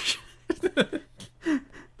Smash.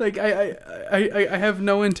 Like, I have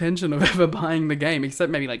no intention of ever buying the game,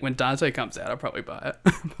 except maybe like when Dante comes out, I'll probably buy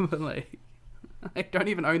it. But like, I don't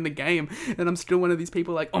even own the game, and I'm still one of these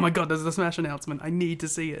people like, oh my god, there's a Smash announcement. I need to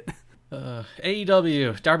see it.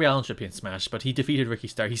 AEW, Darby Allin should be in Smash, but he defeated Ricky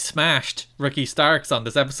Starks. He smashed Ricky Starks on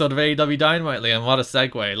this episode of AEW Dynamite, and what a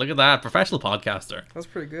segue. Look at that, professional podcaster. That's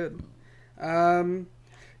pretty good.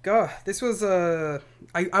 God, this was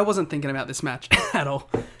I wasn't thinking about this match at all,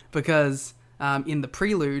 because in the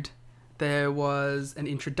prelude, there was an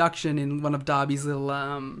introduction in one of Darby's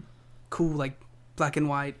little cool, like, black and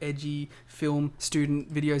white, edgy film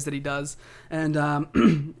student videos that he does, and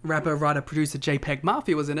rapper, writer, producer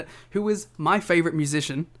JPEGMAFIA was in it, who is my favorite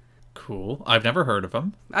musician. Cool. I've never heard of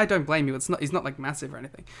him. I don't blame you. He's not like massive or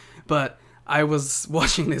anything, but I was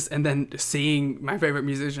watching this and then seeing my favorite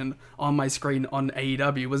musician on my screen on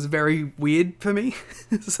AEW was very weird for me.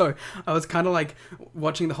 So I was kind of like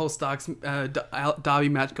watching the whole Starks Darby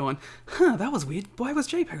match going, that was weird. Why was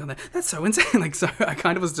JPEG on there? That's so insane. Like, so I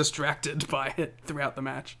kind of was distracted by it throughout the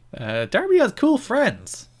match. Darby has cool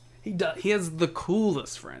friends. He has the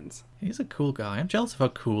coolest friends. He's a cool guy. I'm jealous of how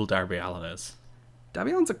cool Darby Allin is.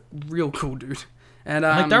 Darby Allin's a real cool dude. And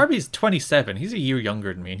like, Darby's 27. He's a year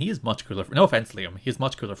younger than me, and he has much cooler... No offense, Liam. He has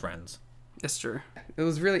much cooler friends. That's true. It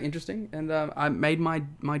was really interesting, and I made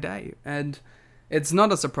my day. And it's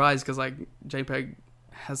not a surprise, because, like, JPEG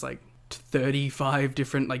has, like, 35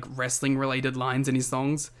 different, like, wrestling-related lines in his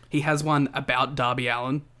songs. He has one about Darby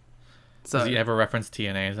Allin. So, does he ever reference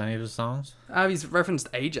TNA as any of his songs? He's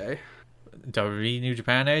referenced AJ. WWE New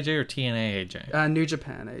Japan AJ or TNA AJ? New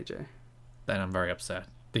Japan AJ. Then I'm very upset.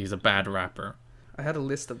 He's a bad rapper. I had a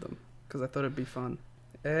list of them because I thought it'd be fun.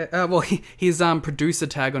 Well, his producer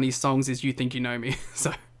tag on his songs is "You Think You Know Me,"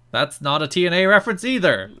 so that's not a TNA reference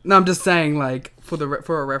either. No, I'm just saying, like,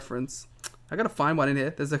 for a reference. I gotta find one in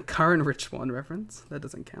here. There's a current Rich One reference that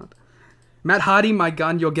doesn't count. Matt Hardy, "My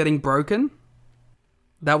Gun, You're Getting Broken."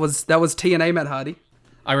 That was TNA Matt Hardy.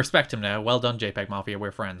 I respect him now. Well done, JPEG Mafia.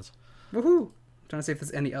 We're friends. Woohoo! I'm trying to see if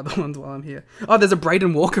there's any other ones while I'm here. Oh, there's a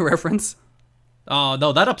Braden Walker reference. Oh,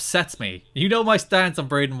 no, that upsets me. You know my stance on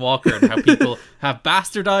Braden Walker and how people have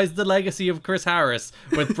bastardized the legacy of Chris Harris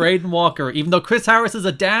with Braden Walker, even though Chris Harris is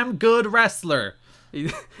a damn good wrestler. He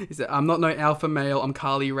said, "I'm not no alpha male, I'm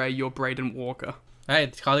Carly Rae, you're Braden Walker." Hey,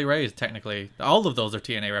 Kylie Ray is technically... All of those are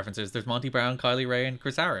TNA references. There's Monty Brown, Kylie Ray, and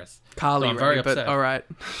Chris Harris. Carly I'm Rae, very but upset. alright.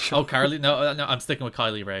 Sure. Oh, Carly... No, I'm sticking with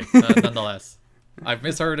Kylie Ray, nonetheless. I've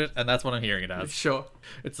misheard it, and that's what I'm hearing it as. Sure.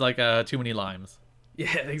 It's like too many limes.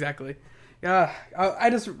 Yeah, exactly. Yeah, I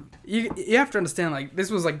just... You have to understand, like,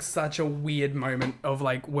 this was, like, such a weird moment of,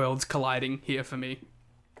 like, worlds colliding here for me.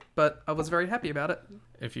 But I was very happy about it.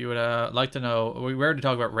 If you would like to know, we rarely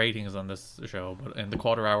talk about ratings on this show, but in the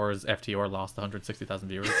quarter hours, FTR lost 160,000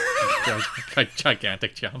 viewers.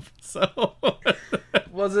 Gigantic jump. So,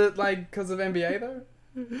 was it like because of NBA though?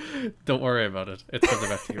 Don't worry about it. It's because of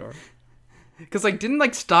FTR. Because like, didn't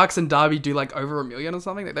like Starks and Darby do like over 1 million or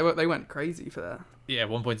something? Like, they went crazy for that. Yeah,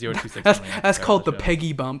 1.026 that's, million. That's called the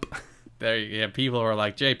Peggy bump. There, yeah, people were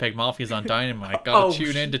like, JPEG Mafia's on Dynamite. Gotta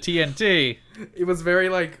tune in to TNT. It was very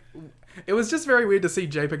like... It was just very weird to see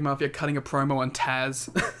JPEG Mafia cutting a promo on Taz.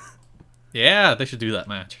 Yeah, they should do that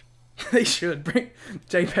match. They should. Bring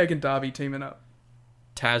JPEG and Darby teaming up.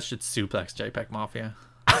 Taz should suplex JPEG Mafia.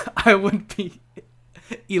 I would be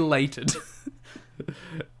elated.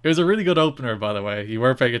 It was a really good opener, by the way. You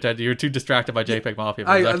weren't paying attention. You were too distracted by JPEG Mafia.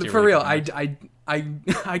 For real, I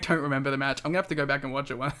don't remember the match. I'm gonna have to go back and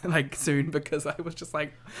watch it like soon because I was just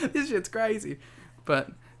like, this shit's crazy.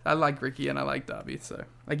 But I like Ricky and I like Darby, so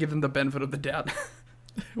I give them the benefit of the doubt.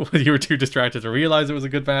 Well, you were too distracted to realize it was a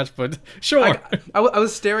good match, but sure. I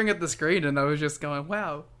was staring at the screen and I was just going,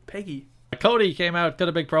 wow, Peggy. Cody came out, got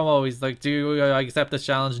a big promo. He's like, do I accept this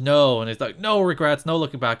challenge? No. And he's like, no regrets, no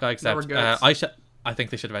looking back, I accept. I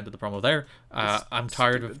think they should have ended the promo there. I'm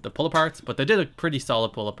tired of the pull-aparts, but they did a pretty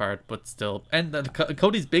solid pull-apart, but still. And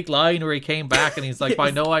Cody's big line where he came back and he's like, by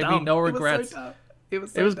no, I mean no regrets. It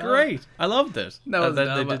was great. I loved it. No,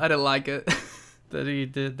 I didn't like it. Then he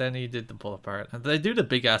did the pull-apart. And they do the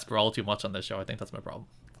big-ass brawl too much on this show. I think that's my problem.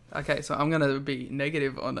 Okay, so I'm going to be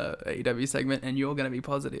negative on the AEW segment, and you're going to be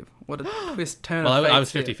positive. What a twist, turn of fate. Well, I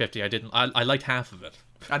was 50-50. I liked half of it.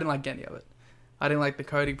 I didn't like any of it. I didn't like the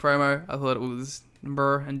Cody promo. I thought it was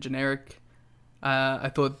brr and generic.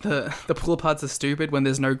 I thought the pull-aparts are stupid when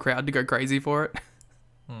there's no crowd to go crazy for it.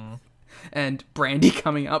 And Brandy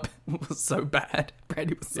coming up was so bad.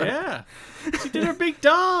 Brandy was so bad. She did her big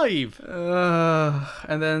dive.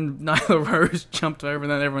 And then Nyla Rose jumped over,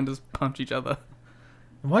 and then everyone just punched each other.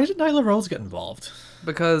 Why did Nyla Rose get involved?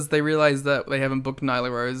 Because they realized that they haven't booked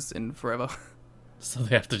Nyla Rose in forever. So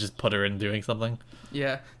they have to just put her in doing something?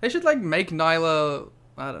 Yeah. They should, like, make Nyla...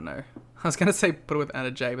 I don't know. I was going to say put her with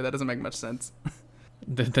Anna Jay, but that doesn't make much sense.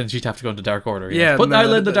 Then she'd have to go into Dark Order. Yeah. Put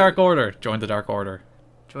Nyla in the Dark Order. Join the Dark Order.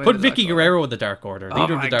 Put Vicky Guerrero in the Dark Order.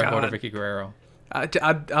 Leader of the Dark Order, Vicky Guerrero.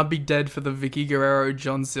 I'd be dead for the Vicky Guerrero,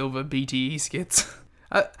 John Silver BTE skits.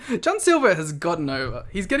 John Silver has gotten over.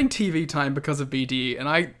 He's getting TV time because of BTE,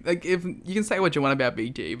 and if you can say what you want about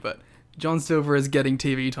BTE, but John Silver is getting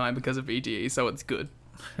TV time because of BTE, so it's good.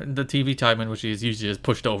 The TV time in which he is usually just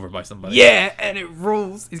pushed over by somebody. Yeah, and it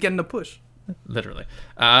rules. He's getting a push. Literally.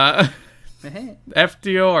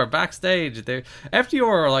 FDR backstage. FDR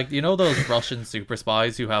are like, you know, those Russian super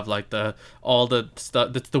spies who have like all the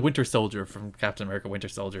stuff. That's the Winter Soldier from Captain America: Winter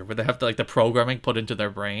Soldier, where they have the programming put into their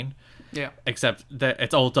brain. Yeah. Except that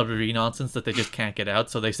it's all WWE nonsense that they just can't get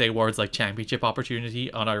out. So they say words like championship opportunity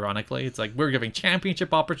unironically. It's like, we're giving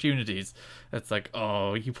championship opportunities. It's like,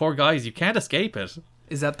 oh, you poor guys, you can't escape it.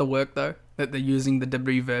 Is that the work though? That they're using the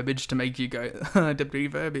WWE verbiage to make you go WWE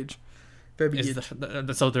verbiage?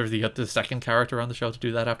 So there's the second character on the show to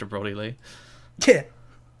do that after Brody Lee. Yeah.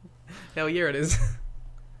 Hell yeah, it is.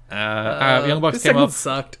 Young Bucks this came up.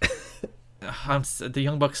 sucked. The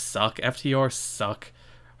Young Bucks suck. FTR suck.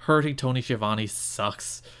 Hurting Tony Schiavone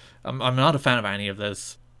sucks. I'm not a fan of any of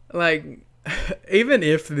this. Like, even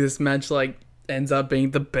if this match like ends up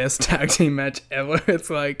being the best tag team match ever, it's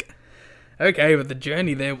like, okay, but the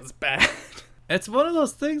journey there was bad. It's one of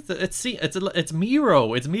those things that it's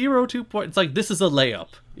Miro. It's Miro 2.0. It's like, this is a layup.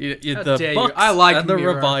 The Bucks I like and the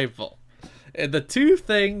Miro. Revival. And the two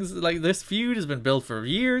things, like, this feud has been built for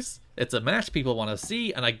years. It's a match people want to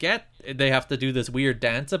see, and I get they have to do this weird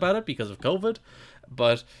dance about it because of COVID,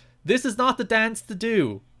 but this is not the dance to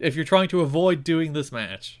do if you're trying to avoid doing this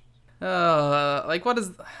match. Like, what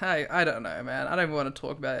is... I don't know, man. I don't even want to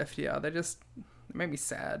talk about FTR. They make me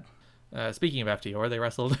sad. Speaking of FTR, they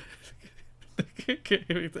wrestled...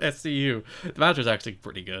 SCU. The match was actually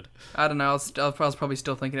pretty good. I don't know. I was probably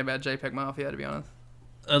still thinking about JPEGMAFIA, to be honest.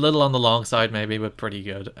 A little on the long side, maybe, but pretty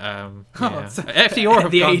good. FTR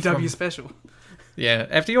have the gone AEW from, special. Yeah,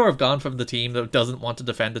 FTR have gone from the team that doesn't want to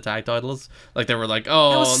defend the tag titles. Like, they were like, That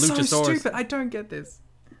oh, was Luchasaurus. so stupid. I don't get this.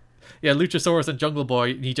 Yeah, Luchasaurus and Jungle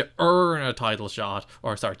Boy need to earn a title shot,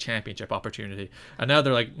 or championship opportunity. And now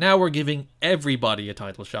they're like, now we're giving everybody a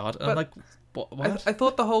title shot. And I'm like, what? I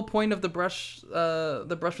thought the whole point of the brush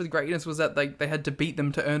with greatness was that they had to beat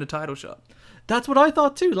them to earn a title shot. That's what I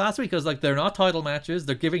thought too last week. I was like, they're not title matches.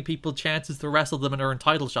 They're giving people chances to wrestle them and earn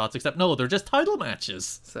title shots. Except no, they're just title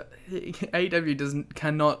matches. So AEW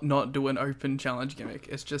cannot not do an open challenge gimmick.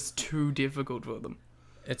 It's just too difficult for them.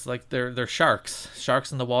 It's like they're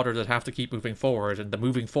sharks in the water that have to keep moving forward, and the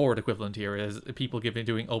moving forward equivalent here is people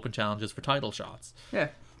doing open challenges for title shots. Yeah,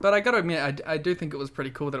 but I gotta admit, I do think it was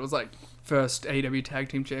pretty cool that it was like first AEW Tag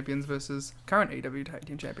Team Champions versus current AEW Tag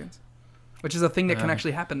Team Champions, which is a thing that can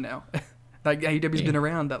actually happen now. Like, AEW's been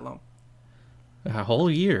around that long. A whole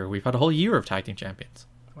year. We've had a whole year of Tag Team Champions.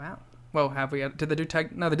 Wow. Well, have we? Did they do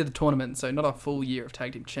tag? No, they did the tournament, so not a full year of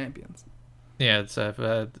Tag Team Champions. Yeah,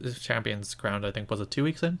 it's Champions crowned, I think, was it 2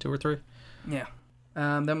 weeks in? 2 or 3? Yeah.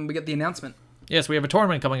 Then we get the announcement. Yes, we have a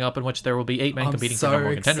tournament coming up in which there will be 8 men competing for number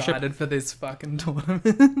one contendership. I'm so excited for this fucking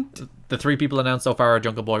tournament. The 3 people announced so far are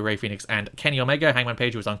Jungle Boy, Rey Fenix, and Kenny Omega. Hangman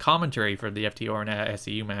Page, who was on commentary for the FTR and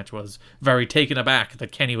SCU match, was very taken aback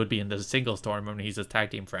that Kenny would be in the singles tournament when he's his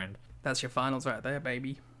tag team friend. That's your finals right there,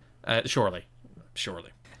 baby. Surely.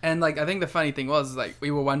 And, like, I think the funny thing was, like, we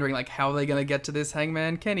were wondering, like, how are they going to get to this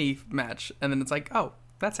Hangman Kenny match? And then it's like, oh,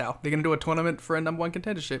 that's how. They're going to do a tournament for a number one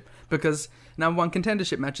contendership. Because number one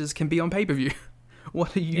contendership matches can be on pay-per-view.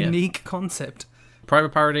 What a unique concept.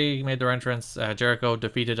 Private Party made their entrance. Jericho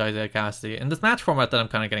defeated Isaiah Cassidy. In this match format that I'm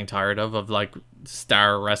kind of getting tired of like,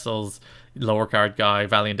 star wrestles, lower card guy,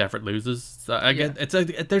 valiant effort loses. So, again,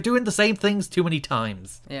 they're doing the same things too many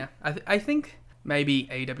times. Yeah, I think... maybe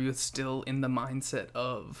AEW is still in the mindset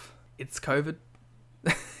of it's COVID.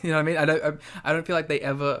 You know what I mean? I don't feel like they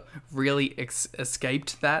ever really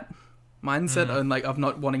escaped that mindset and like of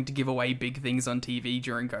not wanting to give away big things on TV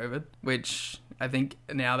during COVID. Which I think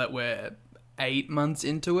now that we're 8 months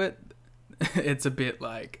into it, it's a bit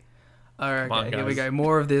like, okay, here we go,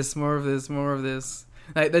 more of this.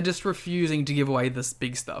 Like, they're just refusing to give away this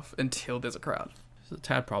big stuff until there's a crowd. It's a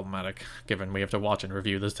tad problematic, given we have to watch and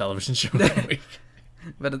review this television show every week.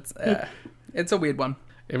 But it's a weird one.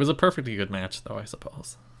 It was a perfectly good match, though, I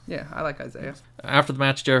suppose. Yeah, I like Isaiah. After the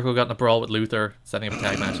match, Jericho got in a brawl with Luther, setting up a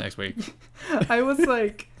tag match next week. I was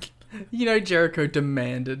like, Jericho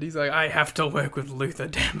demanded. He's like, I have to work with Luther,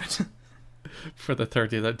 damn it. For the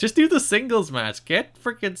 30th. Just do the singles match. Get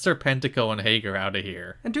freaking Serpentico and Hager out of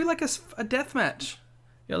here. And do like a death match.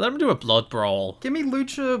 Yeah, let him do a blood brawl. Give me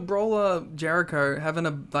Lucha Brawler Jericho having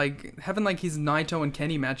his Naito and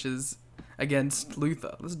Kenny matches against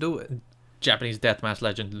Luther. Let's do it. Japanese deathmatch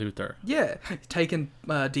legend Luther. Yeah, taking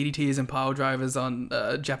DDTs and pile drivers on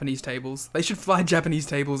Japanese tables. They should fly Japanese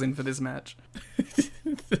tables in for this match.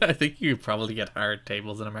 I think you probably get hard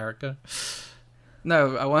tables in America.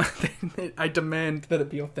 No, I demand that it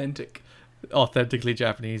be authentic. Authentically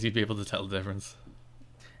Japanese, you'd be able to tell the difference.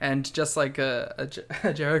 And just like a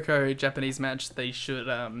Jericho Japanese match, they should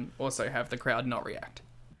also have the crowd not react.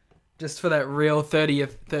 Just for that real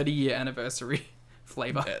 30-year anniversary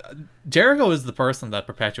flavor. Jericho is the person that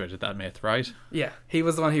perpetuated that myth, right? Yeah, he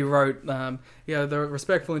was the one who wrote, they're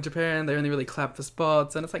respectful in Japan, they only really clap for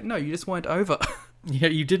spots, and it's like, no, you just weren't over. Yeah,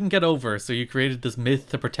 you didn't get over, so you created this myth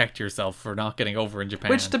to protect yourself for not getting over in Japan.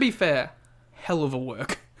 Which, to be fair, hell of a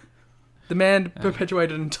work. The man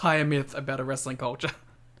perpetuated an entire myth about a wrestling culture.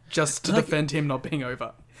 Just to defend him not being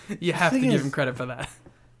over. You have to give him credit for that.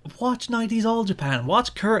 Watch 90s All Japan.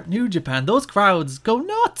 Watch current New Japan. Those crowds go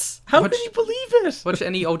nuts. How can you believe it? Watch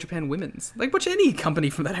any All Japan women's. Like, watch any company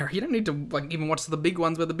from that era. You don't need to, like, even watch the big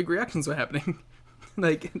ones where the big reactions were happening.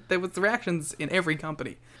 Like, there was reactions in every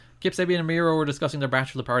company. Kip Sabian and Miro were discussing their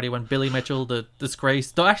bachelor party when Billy Mitchell, the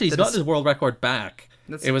disgrace... Though actually, he's got his world record back.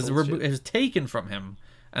 It was taken from him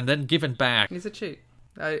and then given back. He's a cheat.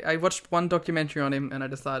 I watched one documentary on him and I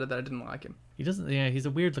decided that I didn't like him. He's a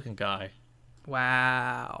weird-looking guy.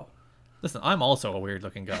 Wow. Listen, I'm also a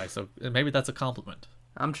weird-looking guy, so maybe that's a compliment.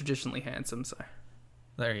 I'm traditionally handsome, so...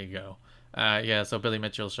 There you go. So Billy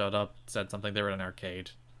Mitchell showed up, said something. They were in an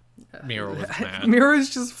arcade. Miro was mad. Miro's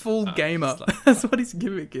just full gamer. That's what his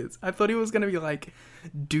gimmick is. I thought he was going to be like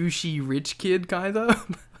douchey rich kid kind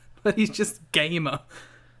of, but he's just gamer.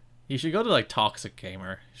 You should go to like Toxic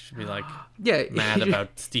Gamer. You should be like mad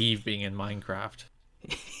about Steve being in Minecraft.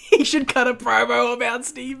 He should cut a promo about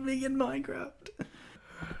Steve being in Minecraft.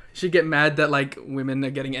 Should get mad that like women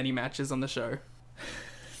are getting any matches on the show.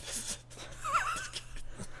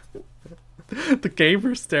 The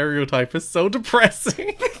gamer stereotype is so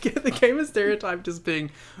depressing. The gamer stereotype just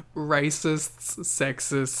being racists,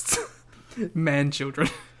 sexists, man-children.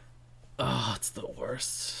 Oh, it's the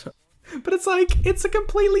worst. But it's like, it's a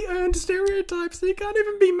completely earned stereotype, so you can't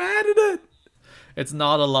even be mad at it. It's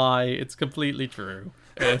not a lie. It's completely true.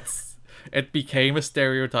 It became a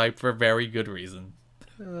stereotype for a very good reason.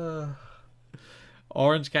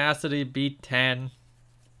 Orange Cassidy beat 10.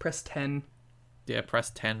 Press 10. Yeah, press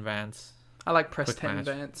 10 Vance. I like press Quick 10 match.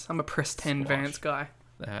 Vance. I'm a press 10 Vance guy.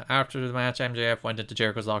 After the match, MJF went into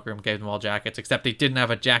Jericho's locker room, gave them all jackets, except they didn't have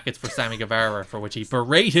a jackets for Sammy Guevara, for which he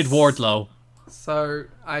berated Wardlow. So,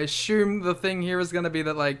 I assume the thing here is going to be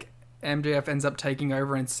that, like, MJF ends up taking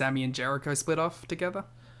over and Sammy and Jericho split off together?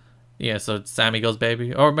 Yeah, so Sammy goes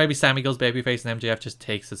baby. Or maybe Sammy goes babyface and MJF just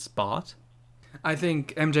takes his spot. I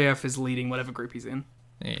think MJF is leading whatever group he's in.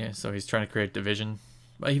 Yeah, so he's trying to create division.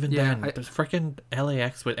 But even then, freaking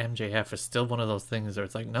LAX with MJF is still one of those things where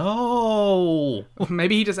it's like, no!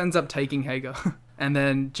 Maybe he just ends up taking Hager. And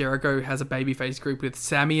then Jericho has a babyface group with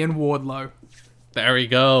Sammy and Wardlow. There we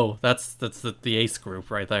go. That's the ace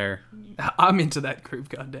group right there. I'm into that group,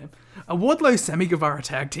 goddamn. A Wardlow Sammy Guevara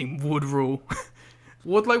tag team would rule.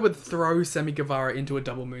 Wardlow would throw Sammy Guevara into a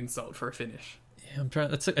double moonsault for a finish. Yeah, I'm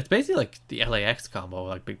trying. It's basically like the LAX combo,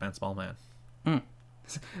 like Big Man, Small Man. I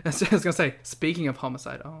was gonna say, speaking of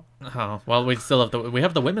homicide, Oh well, we still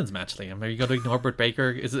have the women's match, Liam. Are you going to ignore Britt Baker?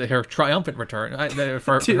 Is it her triumphant return? Dude,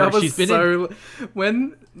 that was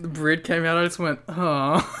when the Brit came out, I just went,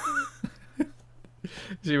 oh.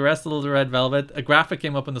 She wrestled Red Velvet. A graphic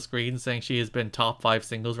came up on the screen saying she has been top 5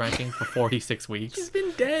 singles ranking for 46 weeks. She's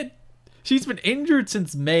been dead. She's been injured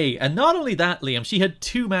since May. And not only that, Liam, she had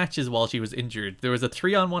 2 matches while she was injured. There was a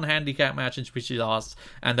 3-on-1 handicap match in which she lost,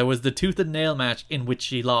 and there was the tooth and nail match in which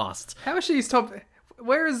she lost. How is she top?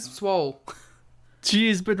 Where is Swole? She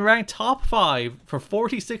has been ranked top 5 for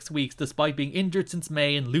 46 weeks despite being injured since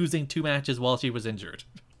May and losing 2 matches while she was injured.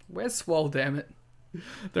 Where's Swole, damn it?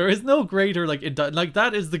 There is no greater,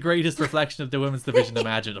 that is the greatest reflection of the women's division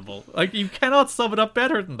imaginable. Like, you cannot sum it up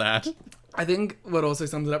better than that. I think what also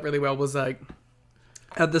sums it up really well was, like,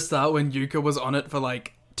 at the start when Yuka was on it for,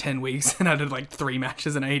 like, 10 weeks and added, like, 3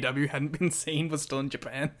 matches and AEW hadn't been seen, was still in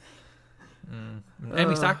Japan.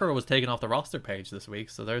 Amy Sakura was taken off the roster page this week,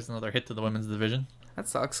 so there's another hit to the women's division. That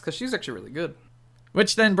sucks, because she's actually really good.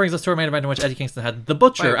 Which then brings us to our main event in which Eddie Kingston had the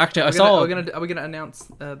Butcher. Wait, actually, are we gonna announce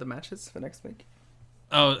the matches for next week?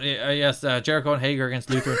 Oh, yes, Jericho and Hager against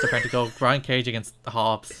Luther and Serpentico, Brian Cage against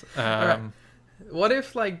Hobbs. Right. What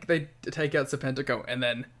if, like, they take out Serpentico and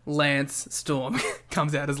then Lance Storm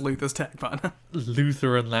comes out as Luther's tag partner?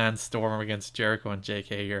 Luther and Lance Storm against Jericho and Jake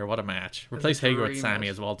Hager. What a match. Replace Hager with Sammy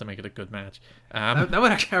as well to make it a good match. That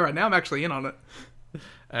would actually, right now I'm actually in on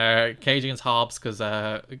it. Cage against Hobbs, because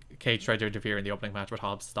Cage tried to interfere in the opening match, but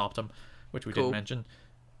Hobbs stopped him, which we didn't mention.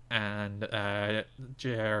 And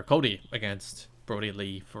Cody against Brody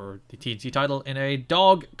Lee for the TNT title in a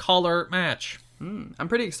dog collar match. I'm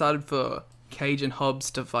pretty excited for Cage and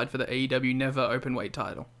Hobbs to fight for the AEW Never Openweight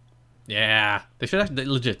title. Yeah, they should actually,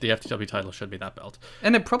 legit, the FTW title should be that belt.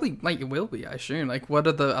 And it probably, like, it will be, I assume. Like, what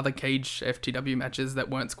are the other Cage FTW matches that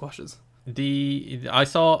weren't squashes? I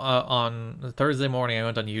saw on Thursday morning, I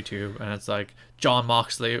went on YouTube, and it's like,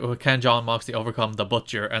 can John Moxley overcome the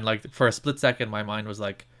Butcher? And, like, for a split second, my mind was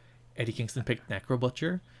like, Eddie Kingston picked Necro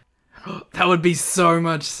Butcher? That would be so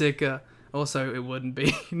much sicker. Also, it wouldn't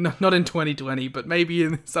be. Not in 2020, but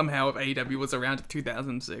maybe somehow if AEW was around in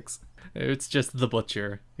 2006. It's just the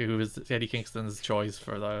Butcher, who is Eddie Kingston's choice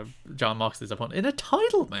for the John Moxley's opponent in a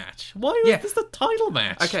title match. Why is this a title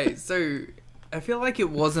match? Okay, so